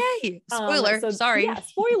currently. Oh, yay. Spoiler. Sorry. Yeah,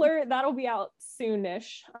 spoiler. That'll be out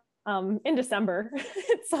soonish, in December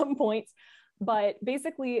at some point. But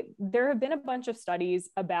basically, there have been a bunch of studies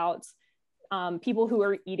about people who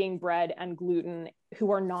are eating bread and gluten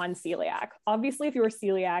who are non-celiac. Obviously, if you're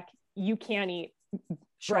celiac, you can't eat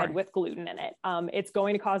bread with gluten in it. It's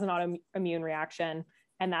going to cause an autoimmune reaction,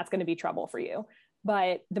 and that's going to be trouble for you.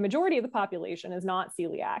 But the majority of the population is not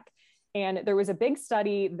celiac. And there was a big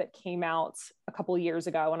study that came out a couple of years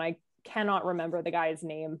ago, and I cannot remember the guy's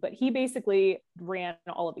name, but he basically ran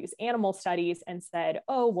all of these animal studies and said,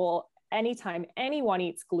 oh, well, anytime anyone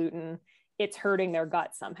eats gluten, it's hurting their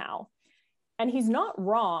gut somehow. And he's not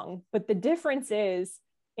wrong, but the difference is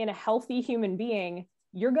in a healthy human being,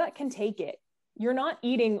 your gut can take it. You're not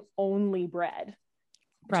eating only bread.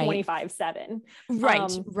 Right. 24/7.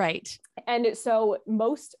 Right. And so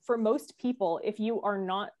for most people, if you are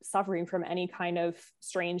not suffering from any kind of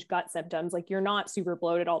strange gut symptoms, like you're not super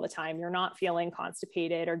bloated all the time, you're not feeling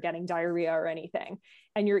constipated or getting diarrhea or anything,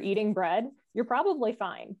 and you're eating bread, you're probably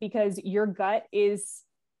fine because your gut is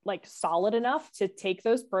like solid enough to take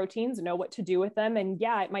those proteins, know what to do with them. And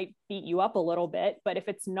yeah, it might beat you up a little bit, but if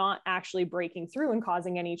it's not actually breaking through and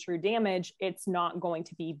causing any true damage, it's not going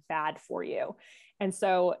to be bad for you. And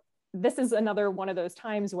so this is another one of those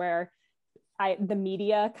times where the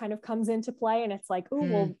media kind of comes into play, and it's like, oh,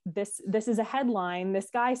 well, this is a headline. This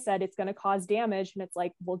guy said it's going to cause damage. And it's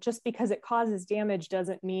like, well, just because it causes damage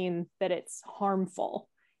doesn't mean that it's harmful.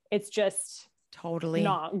 It's just totally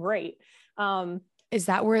not great. Is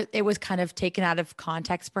that where it was kind of taken out of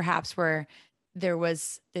context, perhaps, where there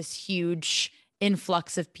was this huge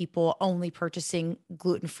influx of people only purchasing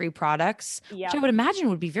gluten-free products, which I would imagine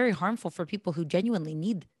would be very harmful for people who genuinely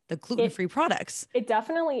need the gluten-free products. It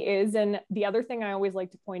definitely is. And the other thing I always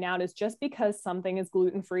like to point out is just because something is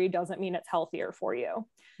gluten-free doesn't mean it's healthier for you.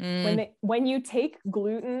 When you take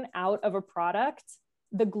gluten out of a product,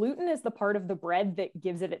 the gluten is the part of the bread that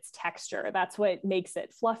gives it its texture. That's what makes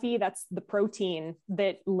it fluffy. That's the protein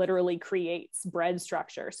that literally creates bread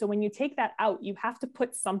structure. So when you take that out, you have to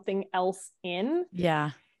put something else in. Yeah.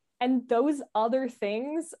 And those other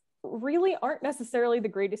things really aren't necessarily the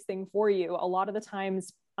greatest thing for you. A lot of the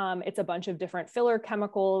times, it's a bunch of different filler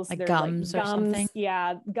chemicals. Like gums or something.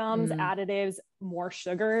 Yeah. Gums, additives, more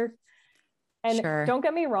sugar. And don't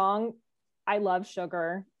get me wrong, I love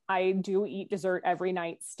sugar. I do eat dessert every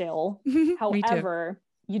night still. However,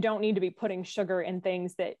 you don't need to be putting sugar in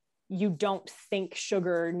things that you don't think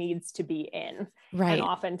sugar needs to be in. Right. And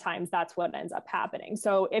oftentimes that's what ends up happening.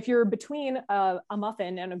 So if you're between a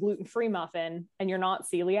muffin and a gluten-free muffin and you're not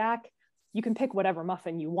celiac, you can pick whatever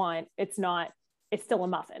muffin you want. It's still a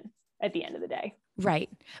muffin at the end of the day. Right.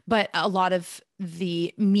 But a lot of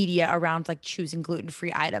the media around like choosing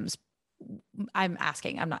gluten-free items, I'm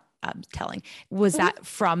asking, I'm not telling, was that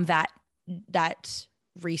from that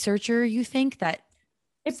researcher, you think, that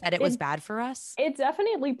said it was bad for us? It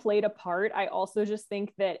definitely played a part. I also just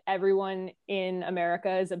think that everyone in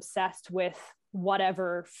America is obsessed with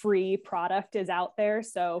whatever free product is out there.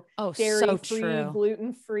 So dairy-free,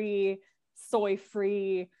 gluten-free,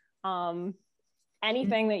 soy-free,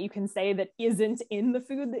 anything that you can say that isn't in the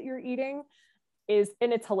food that you're eating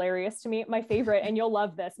and it's hilarious to me. My favorite, and you'll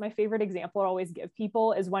love this, my favorite example I always give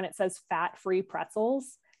people is when it says fat-free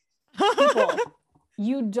pretzels. People,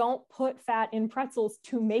 you don't put fat in pretzels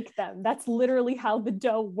to make them. That's literally how the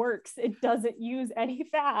dough works. It doesn't use any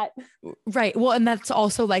fat. Right. Well, and that's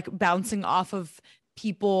also like bouncing off of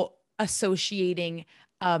people associating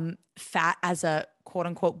fat as a quote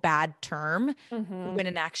unquote bad term, when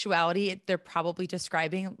in actuality, they're probably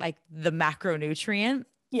describing like the macronutrient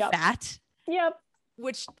fat. Yep.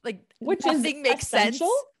 Which nothing makes essential?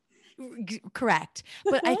 sense. Correct.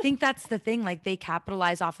 But I think that's the thing. Like they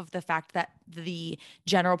capitalize off of the fact that the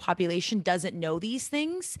general population doesn't know these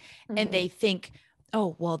things and they think,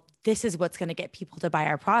 oh, well, this is what's going to get people to buy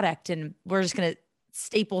our product. And we're just going to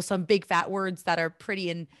staple some big fat words that are pretty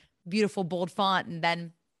and beautiful, bold font. And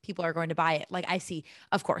then people are going to buy it. Like I see,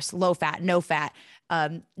 of course, low fat, no fat,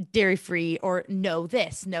 dairy free, or no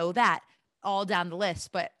this, no that, all down the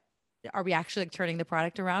list. But are we actually like turning the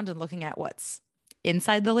product around and looking at what's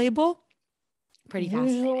inside the label? Pretty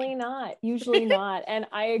fascinating. Usually not. And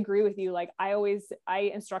I agree with you. Like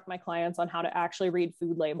I instruct my clients on how to actually read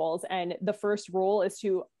food labels. And the first rule is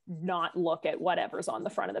to not look at whatever's on the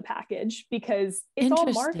front of the package because it's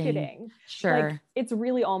all marketing. Sure. Like, it's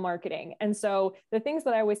really all marketing. And so the things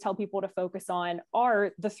that I always tell people to focus on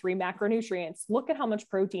are the 3 macronutrients. Look at how much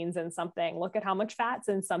protein's in something. Look at how much fat's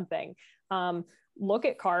in something. Look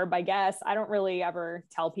at carb, I guess. I don't really ever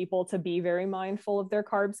tell people to be very mindful of their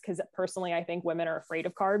carbs because personally, I think women are afraid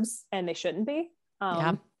of carbs and they shouldn't be.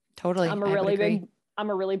 Yeah, totally. I'm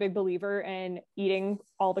a really big believer in eating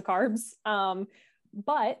all the carbs,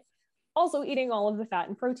 but also eating all of the fat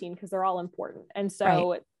and protein because they're all important. And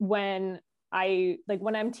so when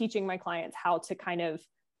I'm teaching my clients how to kind of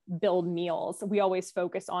build meals, we always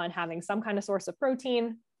focus on having some kind of source of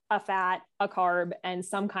protein, a fat, a carb, and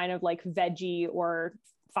some kind of like veggie or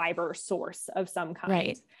fiber source of some kind.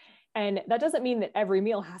 Right. And that doesn't mean that every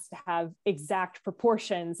meal has to have exact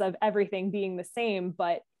proportions of everything being the same.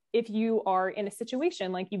 But if you are in a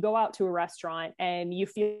situation, like you go out to a restaurant and you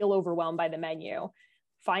feel overwhelmed by the menu,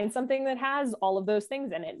 find something that has all of those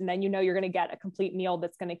things in it. And then, you're going to get a complete meal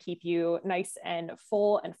that's going to keep you nice and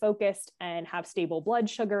full and focused and have stable blood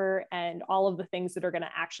sugar and all of the things that are going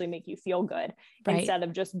to actually make you feel good instead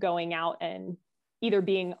of just going out and either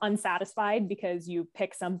being unsatisfied because you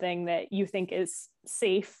pick something that you think is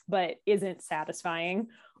safe, but isn't satisfying,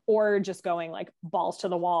 or just going like balls to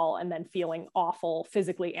the wall and then feeling awful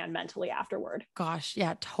physically and mentally afterward. Gosh.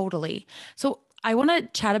 Yeah, totally. So I want to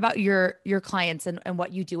chat about your clients and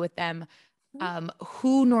what you do with them.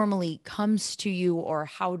 Who normally comes to you, or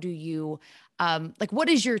how do you, what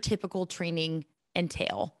does your typical training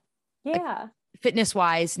entail? Yeah. Like, fitness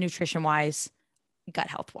wise, nutrition wise, gut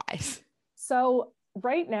health wise. So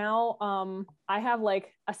right now, I have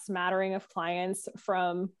like a smattering of clients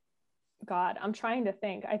from, God, I'm trying to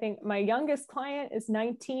think. I think my youngest client is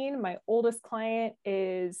 19. My oldest client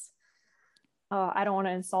is, I don't want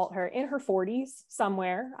to insult her, in her 40s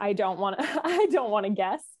somewhere. I don't want to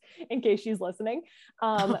guess in case she's listening.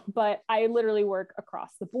 But I literally work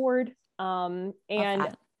across the board. And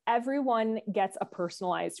everyone gets a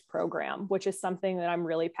personalized program, which is something that I'm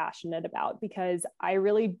really passionate about because I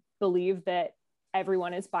really believe that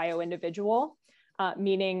everyone is bio-individual,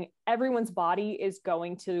 meaning everyone's body is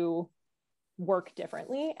going to work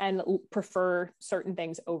differently and prefer certain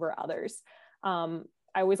things over others.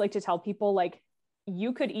 I always like to tell people, like,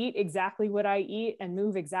 you could eat exactly what I eat and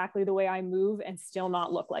move exactly the way I move and still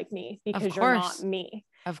not look like me because you're not me.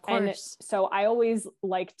 Of course. And so I always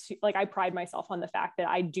I pride myself on the fact that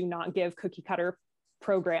I do not give cookie cutter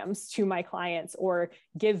programs to my clients or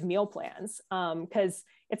give meal plans. Cause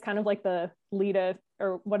it's kind of like the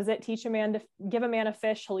give a man a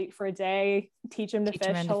fish, he'll eat for a day, teach him to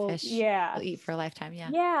fish. He'll eat for a lifetime. Yeah.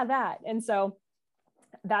 Yeah. That. And so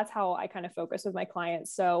that's how I kind of focus with my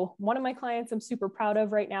clients. So one of my clients I'm super proud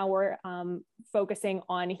of right now, we're focusing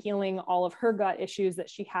on healing all of her gut issues that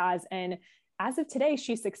she has. And as of today,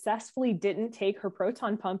 she successfully didn't take her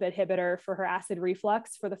proton pump inhibitor for her acid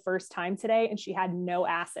reflux for the first time today. And she had no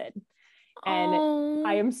acid. And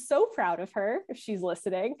I am so proud of her if she's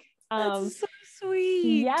listening. That's so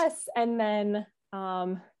sweet. Yes. And then,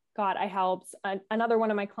 God, I helped another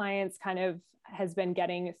one of my clients has been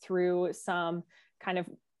getting through some kind of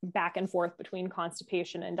back and forth between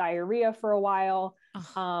constipation and diarrhea for a while.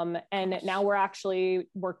 And now we're actually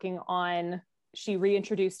working on, she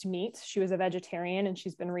reintroduced meat. She was a vegetarian and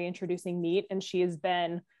she's been reintroducing meat and she has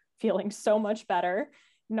been feeling so much better.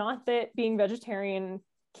 Not that being vegetarian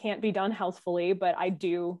can't be done healthfully, but I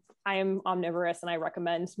am omnivorous and I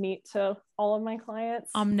recommend meat to all of my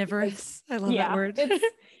clients. Omnivorous. I love that word.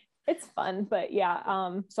 It's fun, but yeah.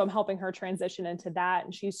 So I'm helping her transition into that.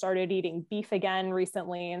 And she started eating beef again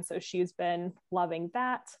recently. And so she's been loving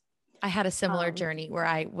that. I had a similar journey where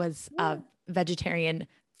I was a vegetarian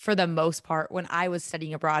for the most part when I was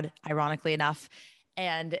studying abroad, ironically enough.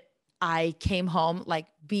 And I came home like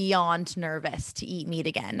beyond nervous to eat meat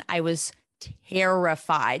again. I was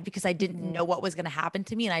terrified because I didn't know what was going to happen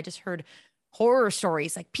to me. And I just heard horror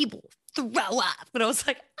stories, like people throw up. But I was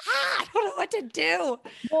like, I don't know what to do.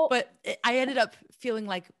 Well, but I ended up feeling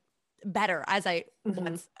like better as I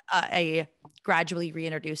once I gradually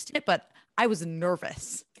reintroduced it, but I was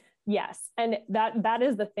nervous. Yes. And that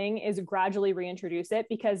is the thing, is gradually reintroduce it,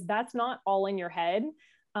 because that's not all in your head.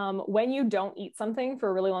 When you don't eat something for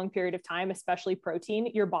a really long period of time, especially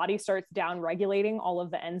protein, your body starts down regulating all of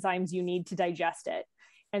the enzymes you need to digest it.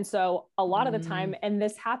 And so a lot of the time, and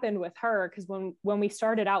this happened with her, because when we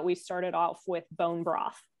started off with bone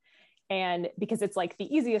broth. And because it's like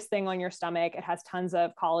the easiest thing on your stomach, it has tons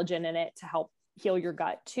of collagen in it to help heal your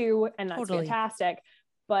gut too. And that's fantastic.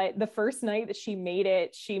 But the first night that she made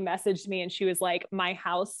it, she messaged me and she was like, my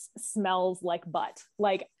house smells like butt.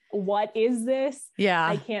 Like, what is this? Yeah.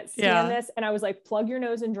 I can't stand this. And I was like, plug your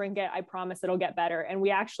nose and drink it. I promise it'll get better. And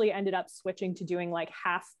we actually ended up switching to doing like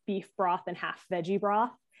half beef broth and half veggie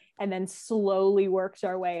broth, and then slowly worked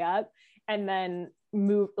our way up, and then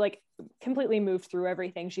completely moved through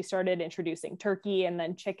everything. She started introducing turkey and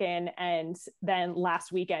then chicken. And then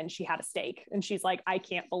last weekend she had a steak, and she's like, I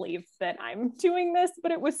can't believe that I'm doing this,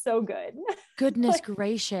 but it was so good. Goodness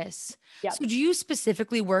gracious. Yeah. So do you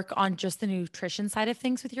specifically work on just the nutrition side of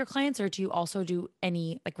things with your clients, or do you also do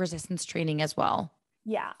any like resistance training as well?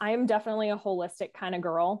 Yeah, I am definitely a holistic kind of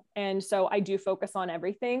girl. And so I do focus on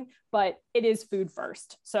everything, but it is food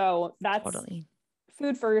first. So that's totally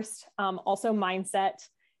food first. Also mindset.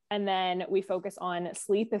 And then we focus on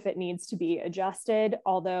sleep if it needs to be adjusted.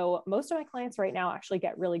 Although most of my clients right now actually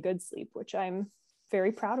get really good sleep, which I'm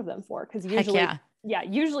very proud of them for. Because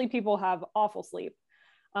usually people have awful sleep.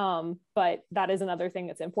 But that is another thing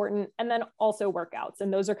that's important. And then also workouts.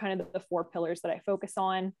 And those are kind of the 4 pillars that I focus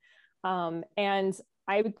on. And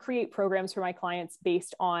I would create programs for my clients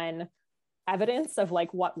based on evidence of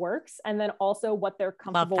like what works, and then also what they're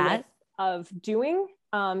comfortable with of doing.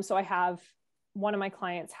 So I have one of my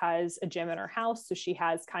clients has a gym in her house. So she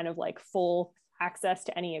has kind of like full access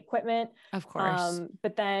to any equipment. Of course.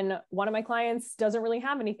 But then one of my clients doesn't really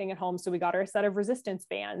have anything at home. So we got her a set of resistance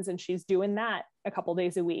bands, and she's doing that a couple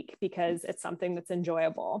days a week because it's something that's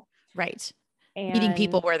enjoyable. Right. And meeting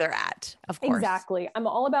people where they're at, of course. Exactly. I'm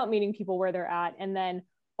all about meeting people where they're at. And then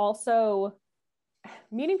also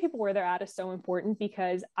meeting people where they're at is so important,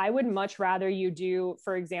 because I would much rather you do,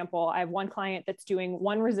 for example, I have one client that's doing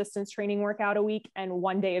 1 resistance training workout a week and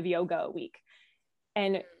 1 day of yoga a week.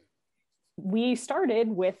 And we started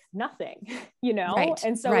with nothing, Right,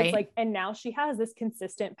 and so it's like, and now she has this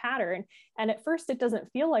consistent pattern. And at first it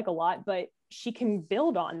doesn't feel like a lot, but she can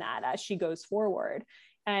build on that as she goes forward.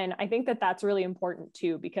 And I think that that's really important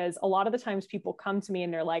too, because a lot of the times people come to me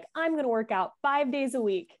and they're like, I'm going to work out 5 days a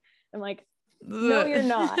week. I'm like, no, you're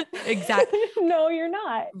not. Exactly. No, you're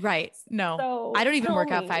not. Right. No, so I don't even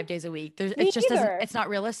work out 5 days a week. It's not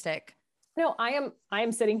realistic. No, I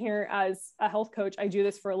am sitting here as a health coach. I do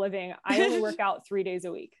this for a living. I only work out 3 days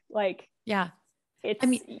a week. Like, yeah,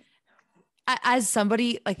 as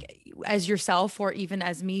somebody like as yourself, or even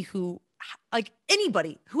as me, who like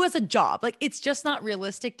anybody who has a job, like it's just not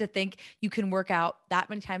realistic to think you can work out that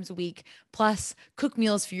many times a week, plus cook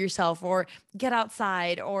meals for yourself, or get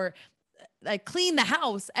outside, or like clean the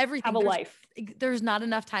house, everything. Have a life. There's not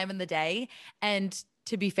enough time in the day. And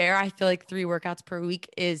to be fair, I feel like 3 workouts per week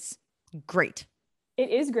is great. It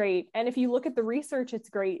is great. And if you look at the research, it's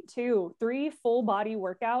great too. 3 full body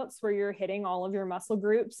workouts where you're hitting all of your muscle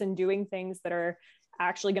groups and doing things that are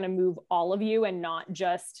actually going to move all of you, and not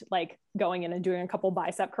just like going in and doing a couple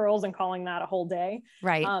bicep curls and calling that a whole day.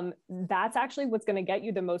 Right. That's actually what's going to get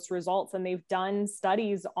you the most results. And they've done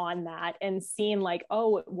studies on that and seen like,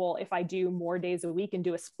 oh, well, if I do more days a week and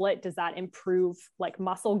do a split, does that improve like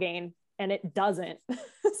muscle gain? And it doesn't.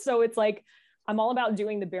 So it's like, I'm all about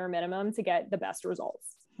doing the bare minimum to get the best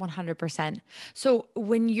results. 100%. So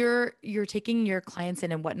when you're taking your clients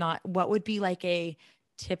in and whatnot, what would be like a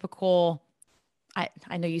typical,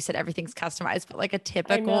 I know you said everything's customized, but like a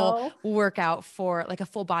typical workout for like a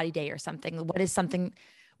full body day or something?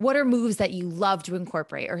 What are moves that you love to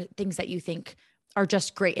incorporate, or things that you think are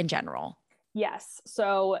just great in general? Yes.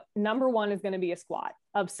 So number 1 is going to be a squat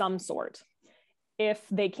of some sort. If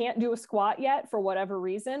they can't do a squat yet, for whatever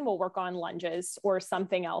reason, we'll work on lunges or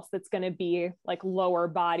something else that's going to be like lower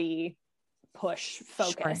body push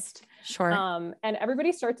focused. Sure. And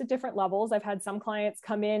everybody starts at different levels. I've had some clients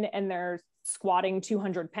come in and they're squatting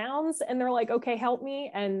 200 pounds and they're like, okay, help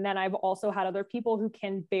me. And then I've also had other people who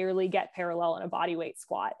can barely get parallel in a body weight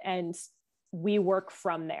squat, and we work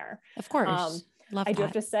from there. Of course. I do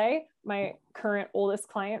have to say, my current oldest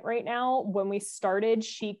client right now, when we started,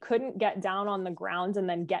 she couldn't get down on the ground and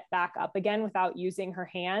then get back up again without using her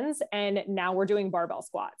hands. And now we're doing barbell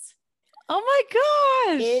squats. Oh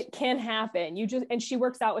my gosh. It can happen. And she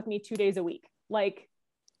works out with me 2 days a week. Like,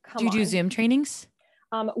 come on. Do you do Zoom trainings?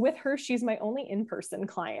 With her, she's my only in-person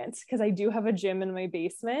client because I do have a gym in my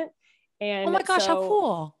basement. And oh my gosh, how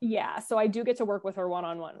cool. Yeah. So I do get to work with her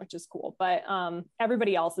one-on-one, which is cool. But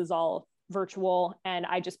everybody else is all virtual, and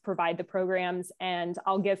I just provide the programs and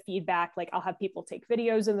I'll give feedback. Like, I'll have people take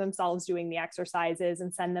videos of themselves doing the exercises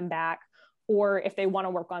and send them back. Or if they want to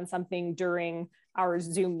work on something during our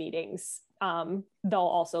Zoom meetings, they'll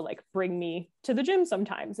also like bring me to the gym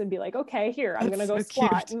sometimes and be like, okay, here, I'm going to go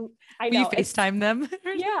squat. And I know. Will you FaceTime them?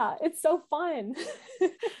 Yeah. It's so fun.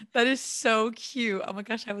 That is so cute. Oh my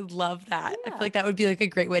gosh. I would love that. Yeah. I feel like that would be like a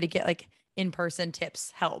great way to get like in-person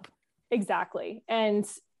tips, help. Exactly. And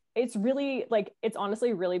it's really like, it's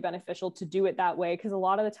honestly really beneficial to do it that way. Cause a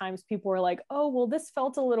lot of the times people are like, oh, well, this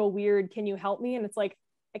felt a little weird. Can you help me? And it's like,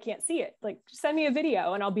 I can't see it. Like, send me a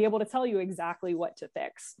video and I'll be able to tell you exactly what to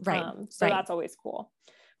fix. Right. So that's always cool.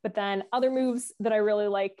 But then other moves that I really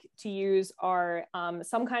like to use are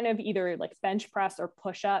some kind of either like bench press or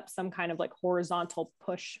push up, some kind of like horizontal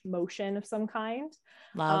push motion of some kind.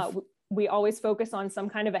 Love. We always focus on some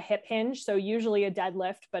kind of a hip hinge. So usually a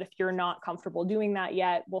deadlift, but if you're not comfortable doing that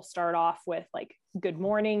yet, we'll start off with like good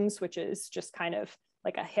mornings, which is just kind of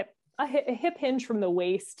like a hip hinge from the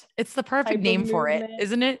waist. It's the perfect name for it,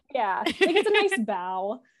 isn't it? Yeah. Like, it's a nice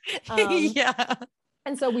bow. Yeah.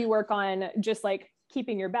 And so we work on just like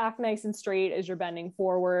keeping your back nice and straight as you're bending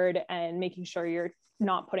forward and making sure you're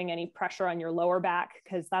not putting any pressure on your lower back,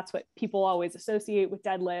 because that's what people always associate with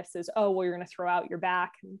deadlifts is, oh, well, you're going to throw out your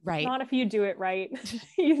back. Right. Not if you do it right.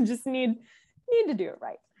 You just need to do it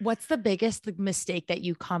right. What's the biggest mistake that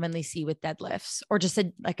you commonly see with deadlifts, or just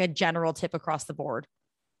a general tip across the board?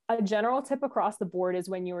 A general tip across the board is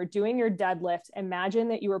when you are doing your deadlift, imagine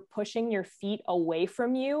that you are pushing your feet away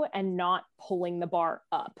from you and not pulling the bar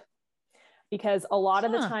up. Because a lot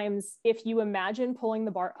of the times, if you imagine pulling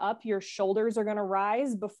the bar up, your shoulders are going to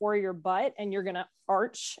rise before your butt and you're going to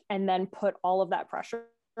arch and then put all of that pressure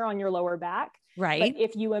on your lower back. Right. But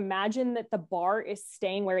if you imagine that the bar is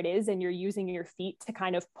staying where it is and you're using your feet to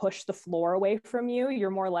kind of push the floor away from you, you're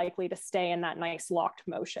more likely to stay in that nice locked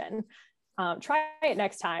motion. Try it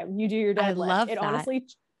next time you do your deadlift. I love it. Honestly,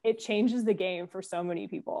 it changes the game for so many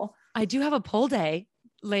people. I do have a pull day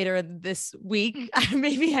later this week.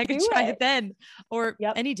 Maybe I could try it then, or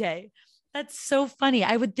any day. That's so funny.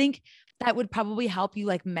 I would think that would probably help you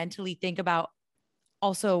like mentally think about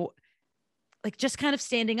also like just kind of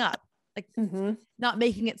standing up, like not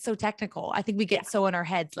making it so technical. I think we get so in our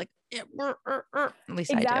heads, like at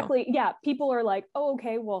least exactly. I do. Yeah. People are like, oh,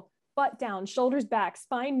 okay, well, butt down, shoulders back,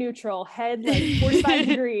 spine neutral, head like 45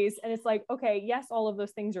 degrees. And it's like, okay, yes, all of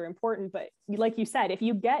those things are important. But like you said, if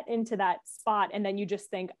you get into that spot and then you just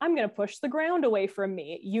think, I'm going to push the ground away from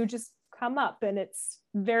me, you just come up and it's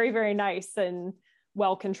very, very nice and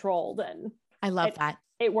well controlled. And I love that.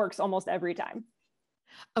 It works almost every time.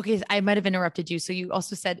 Okay. So I might've interrupted you. So you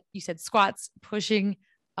also said, squats, pushing,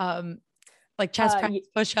 like chest press,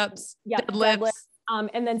 push-ups, deadlifts.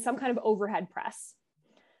 And then some kind of overhead press.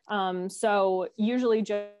 So usually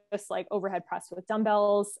just like overhead press with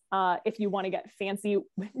dumbbells. If you want to get fancy,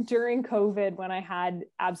 during COVID, when I had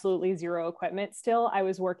absolutely zero equipment still, I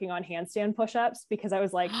was working on handstand push-ups because I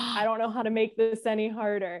was like, I don't know how to make this any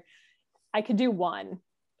harder. I could do one.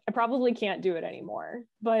 I probably can't do it anymore,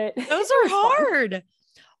 but those are hard.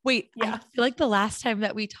 Wait, I feel like the last time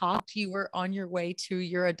that we talked, you were on your way to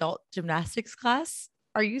your adult gymnastics class.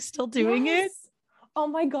 Are you still doing it? Oh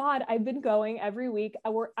my God. I've been going every week.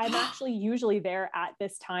 I'm actually usually there at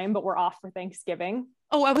this time, but we're off for Thanksgiving.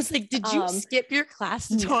 Oh, I was like, did you skip your class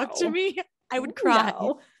to talk to me? I would cry.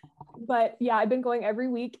 No. But yeah, I've been going every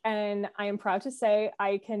week, and I am proud to say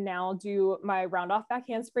I can now do my round off back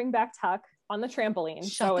handspring back tuck on the trampoline.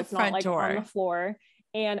 So it's not like on the floor.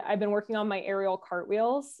 And I've been working on my aerial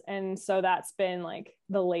cartwheels. And so that's been like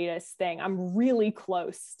the latest thing. I'm really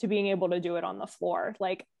close to being able to do it on the floor.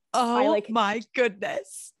 Like, my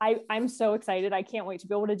goodness. I'm so excited. I can't wait to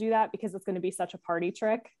be able to do that because it's going to be such a party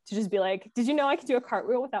trick to just be like, did you know I could do a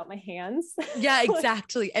cartwheel without my hands? Yeah,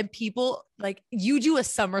 exactly. And people like, you do a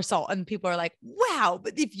somersault and people are like, wow.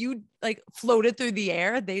 But if you like floated through the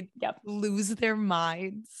air, they'd lose their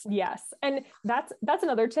minds. Yes. And that's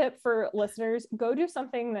another tip for listeners. Go do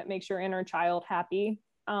something that makes your inner child happy.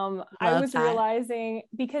 I was realizing,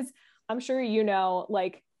 because I'm sure,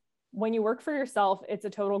 like when you work for yourself, it's a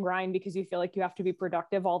total grind because you feel like you have to be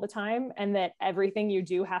productive all the time and that everything you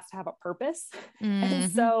do has to have a purpose. And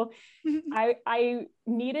so I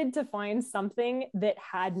needed to find something that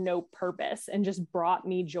had no purpose and just brought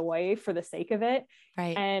me joy for the sake of it.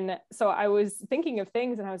 Right. And so I was thinking of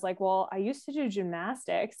things and I was like, well, I used to do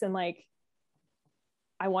gymnastics and like,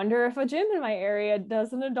 I wonder if a gym in my area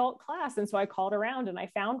does an adult class. And so I called around and I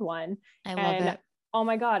found one. I love it. Oh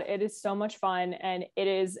my God, it is so much fun. And it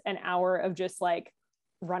is an hour of just like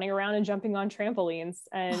running around and jumping on trampolines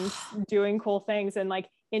and doing cool things and like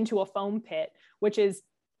into a foam pit, which is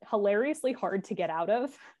hilariously hard to get out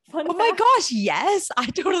of. Fun fact. My gosh. Yes. I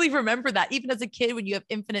totally remember that. Even as a kid, when you have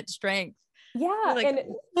infinite strength. Yeah. Like,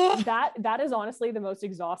 and that is honestly the most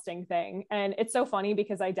exhausting thing. And it's so funny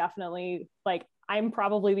because I definitely like, I'm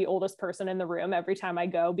probably the oldest person in the room every time I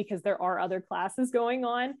go because there are other classes going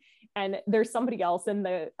on. And there's somebody else in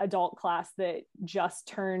the adult class that just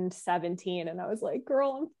turned 17. And I was like,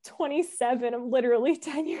 girl, I'm 27. I'm literally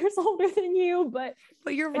 10 years older than you, but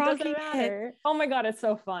you're rocking it. Oh my God. It's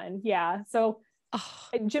so fun. Yeah. So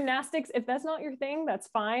gymnastics, if that's not your thing, that's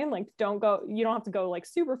fine. Like you don't have to go like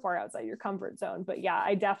super far outside your comfort zone, but yeah,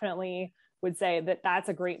 I definitely would say that that's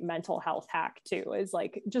a great mental health hack too, is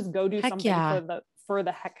like, just go do something for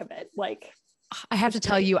the heck of it. Like, I have to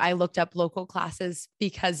tell you, I looked up local classes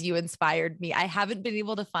because you inspired me. I haven't been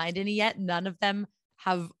able to find any yet. None of them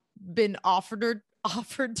have been offered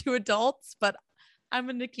to adults, but I'm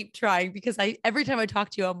going to keep trying because every time I talk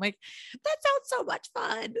to you, I'm like, that sounds so much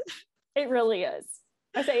fun. It really is.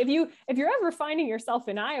 I say, if you're ever finding yourself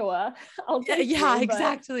in Iowa, I'll take you. Yeah,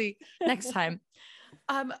 exactly. Next time.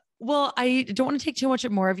 Well, I don't want to take too much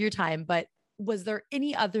more of your time, but was there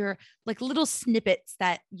any other like little snippets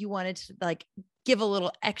that you wanted to like give a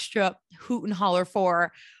little extra hoot and holler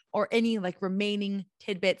for, or any like remaining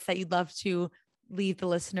tidbits that you'd love to leave the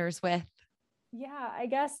listeners with? Yeah, I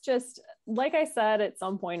guess just like I said at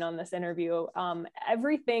some point on this interview,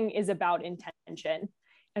 everything is about intention.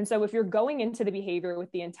 And so if you're going into the behavior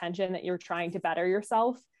with the intention that you're trying to better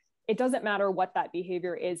yourself, it doesn't matter what that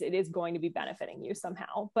behavior is, it is going to be benefiting you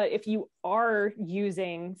somehow. But if you are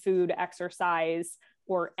using food, exercise,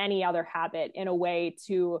 or any other habit in a way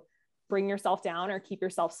to bring yourself down or keep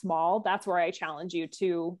yourself small, that's where I challenge you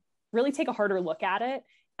to really take a harder look at it.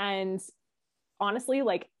 And honestly,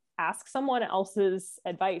 like ask someone else's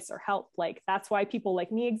advice or help. Like that's why people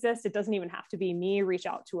like me exist. It doesn't even have to be me. Reach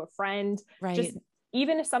out to a friend. Right. Just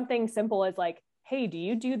even if something simple as like, hey, do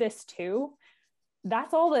you do this too?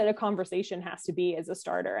 That's all that a conversation has to be as a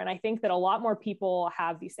starter. And I think that a lot more people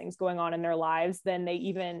have these things going on in their lives than they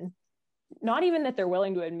even, not even that they're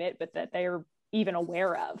willing to admit, but that they're even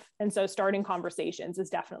aware of. And so starting conversations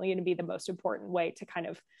is definitely going to be the most important way to kind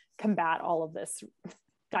of combat all of this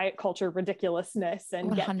diet culture ridiculousness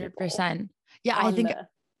and 100%. Yeah. I think,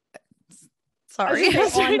 sorry,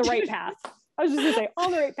 on the right path. I was just gonna say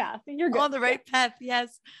on the right path. You're good. On the right path.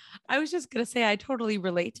 Yes. I was just going to say, I totally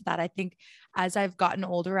relate to that. I think as I've gotten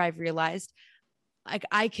older, I've realized like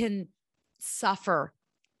I can suffer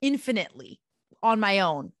infinitely on my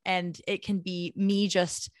own, and it can be me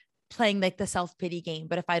just playing like the self-pity game.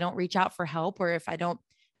 But if I don't reach out for help, or if I don't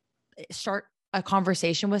start a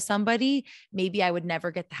conversation with somebody, maybe I would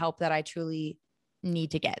never get the help that I truly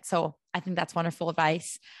need to get. So I think that's wonderful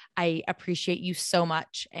advice. I appreciate you so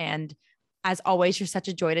much. And as always, you're such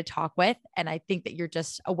a joy to talk with. And I think that you're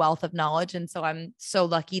just a wealth of knowledge. And so I'm so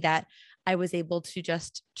lucky that I was able to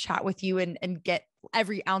just chat with you and get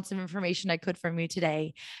every ounce of information I could from you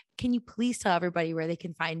today. Can you please tell everybody where they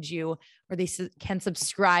can find you, or they can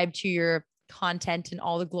subscribe to your content and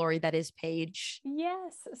all the glory that is Paige?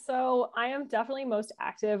 Yes. So I am definitely most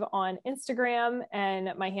active on Instagram,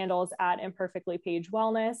 and my handle is at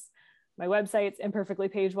imperfectlypaigewellness. My website's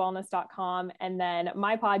imperfectlypaigewellness.com. And then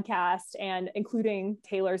my podcast, and including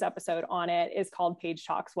Taylor's episode on it, is called Paige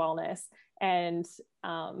Talks Wellness. And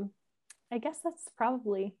I guess that's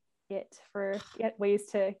probably it for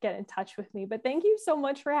ways to get in touch with me. But thank you so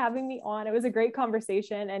much for having me on. It was a great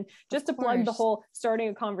conversation. And just to plug the whole starting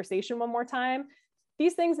a conversation one more time,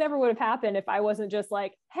 these things never would have happened if I wasn't just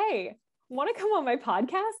like, hey, want to come on my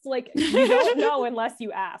podcast? Like, you don't know unless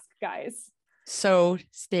you ask, guys. So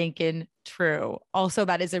stinking true. Also,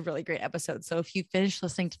 that is a really great episode. So if you finish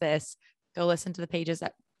listening to this, go listen to Paige's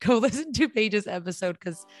episode,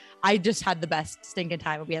 because I just had the best stinking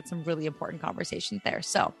time. We had some really important conversations there.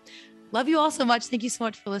 So love you all so much. Thank you so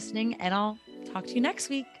much for listening, and I'll talk to you next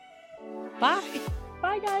week. Bye.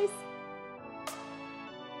 Bye, guys.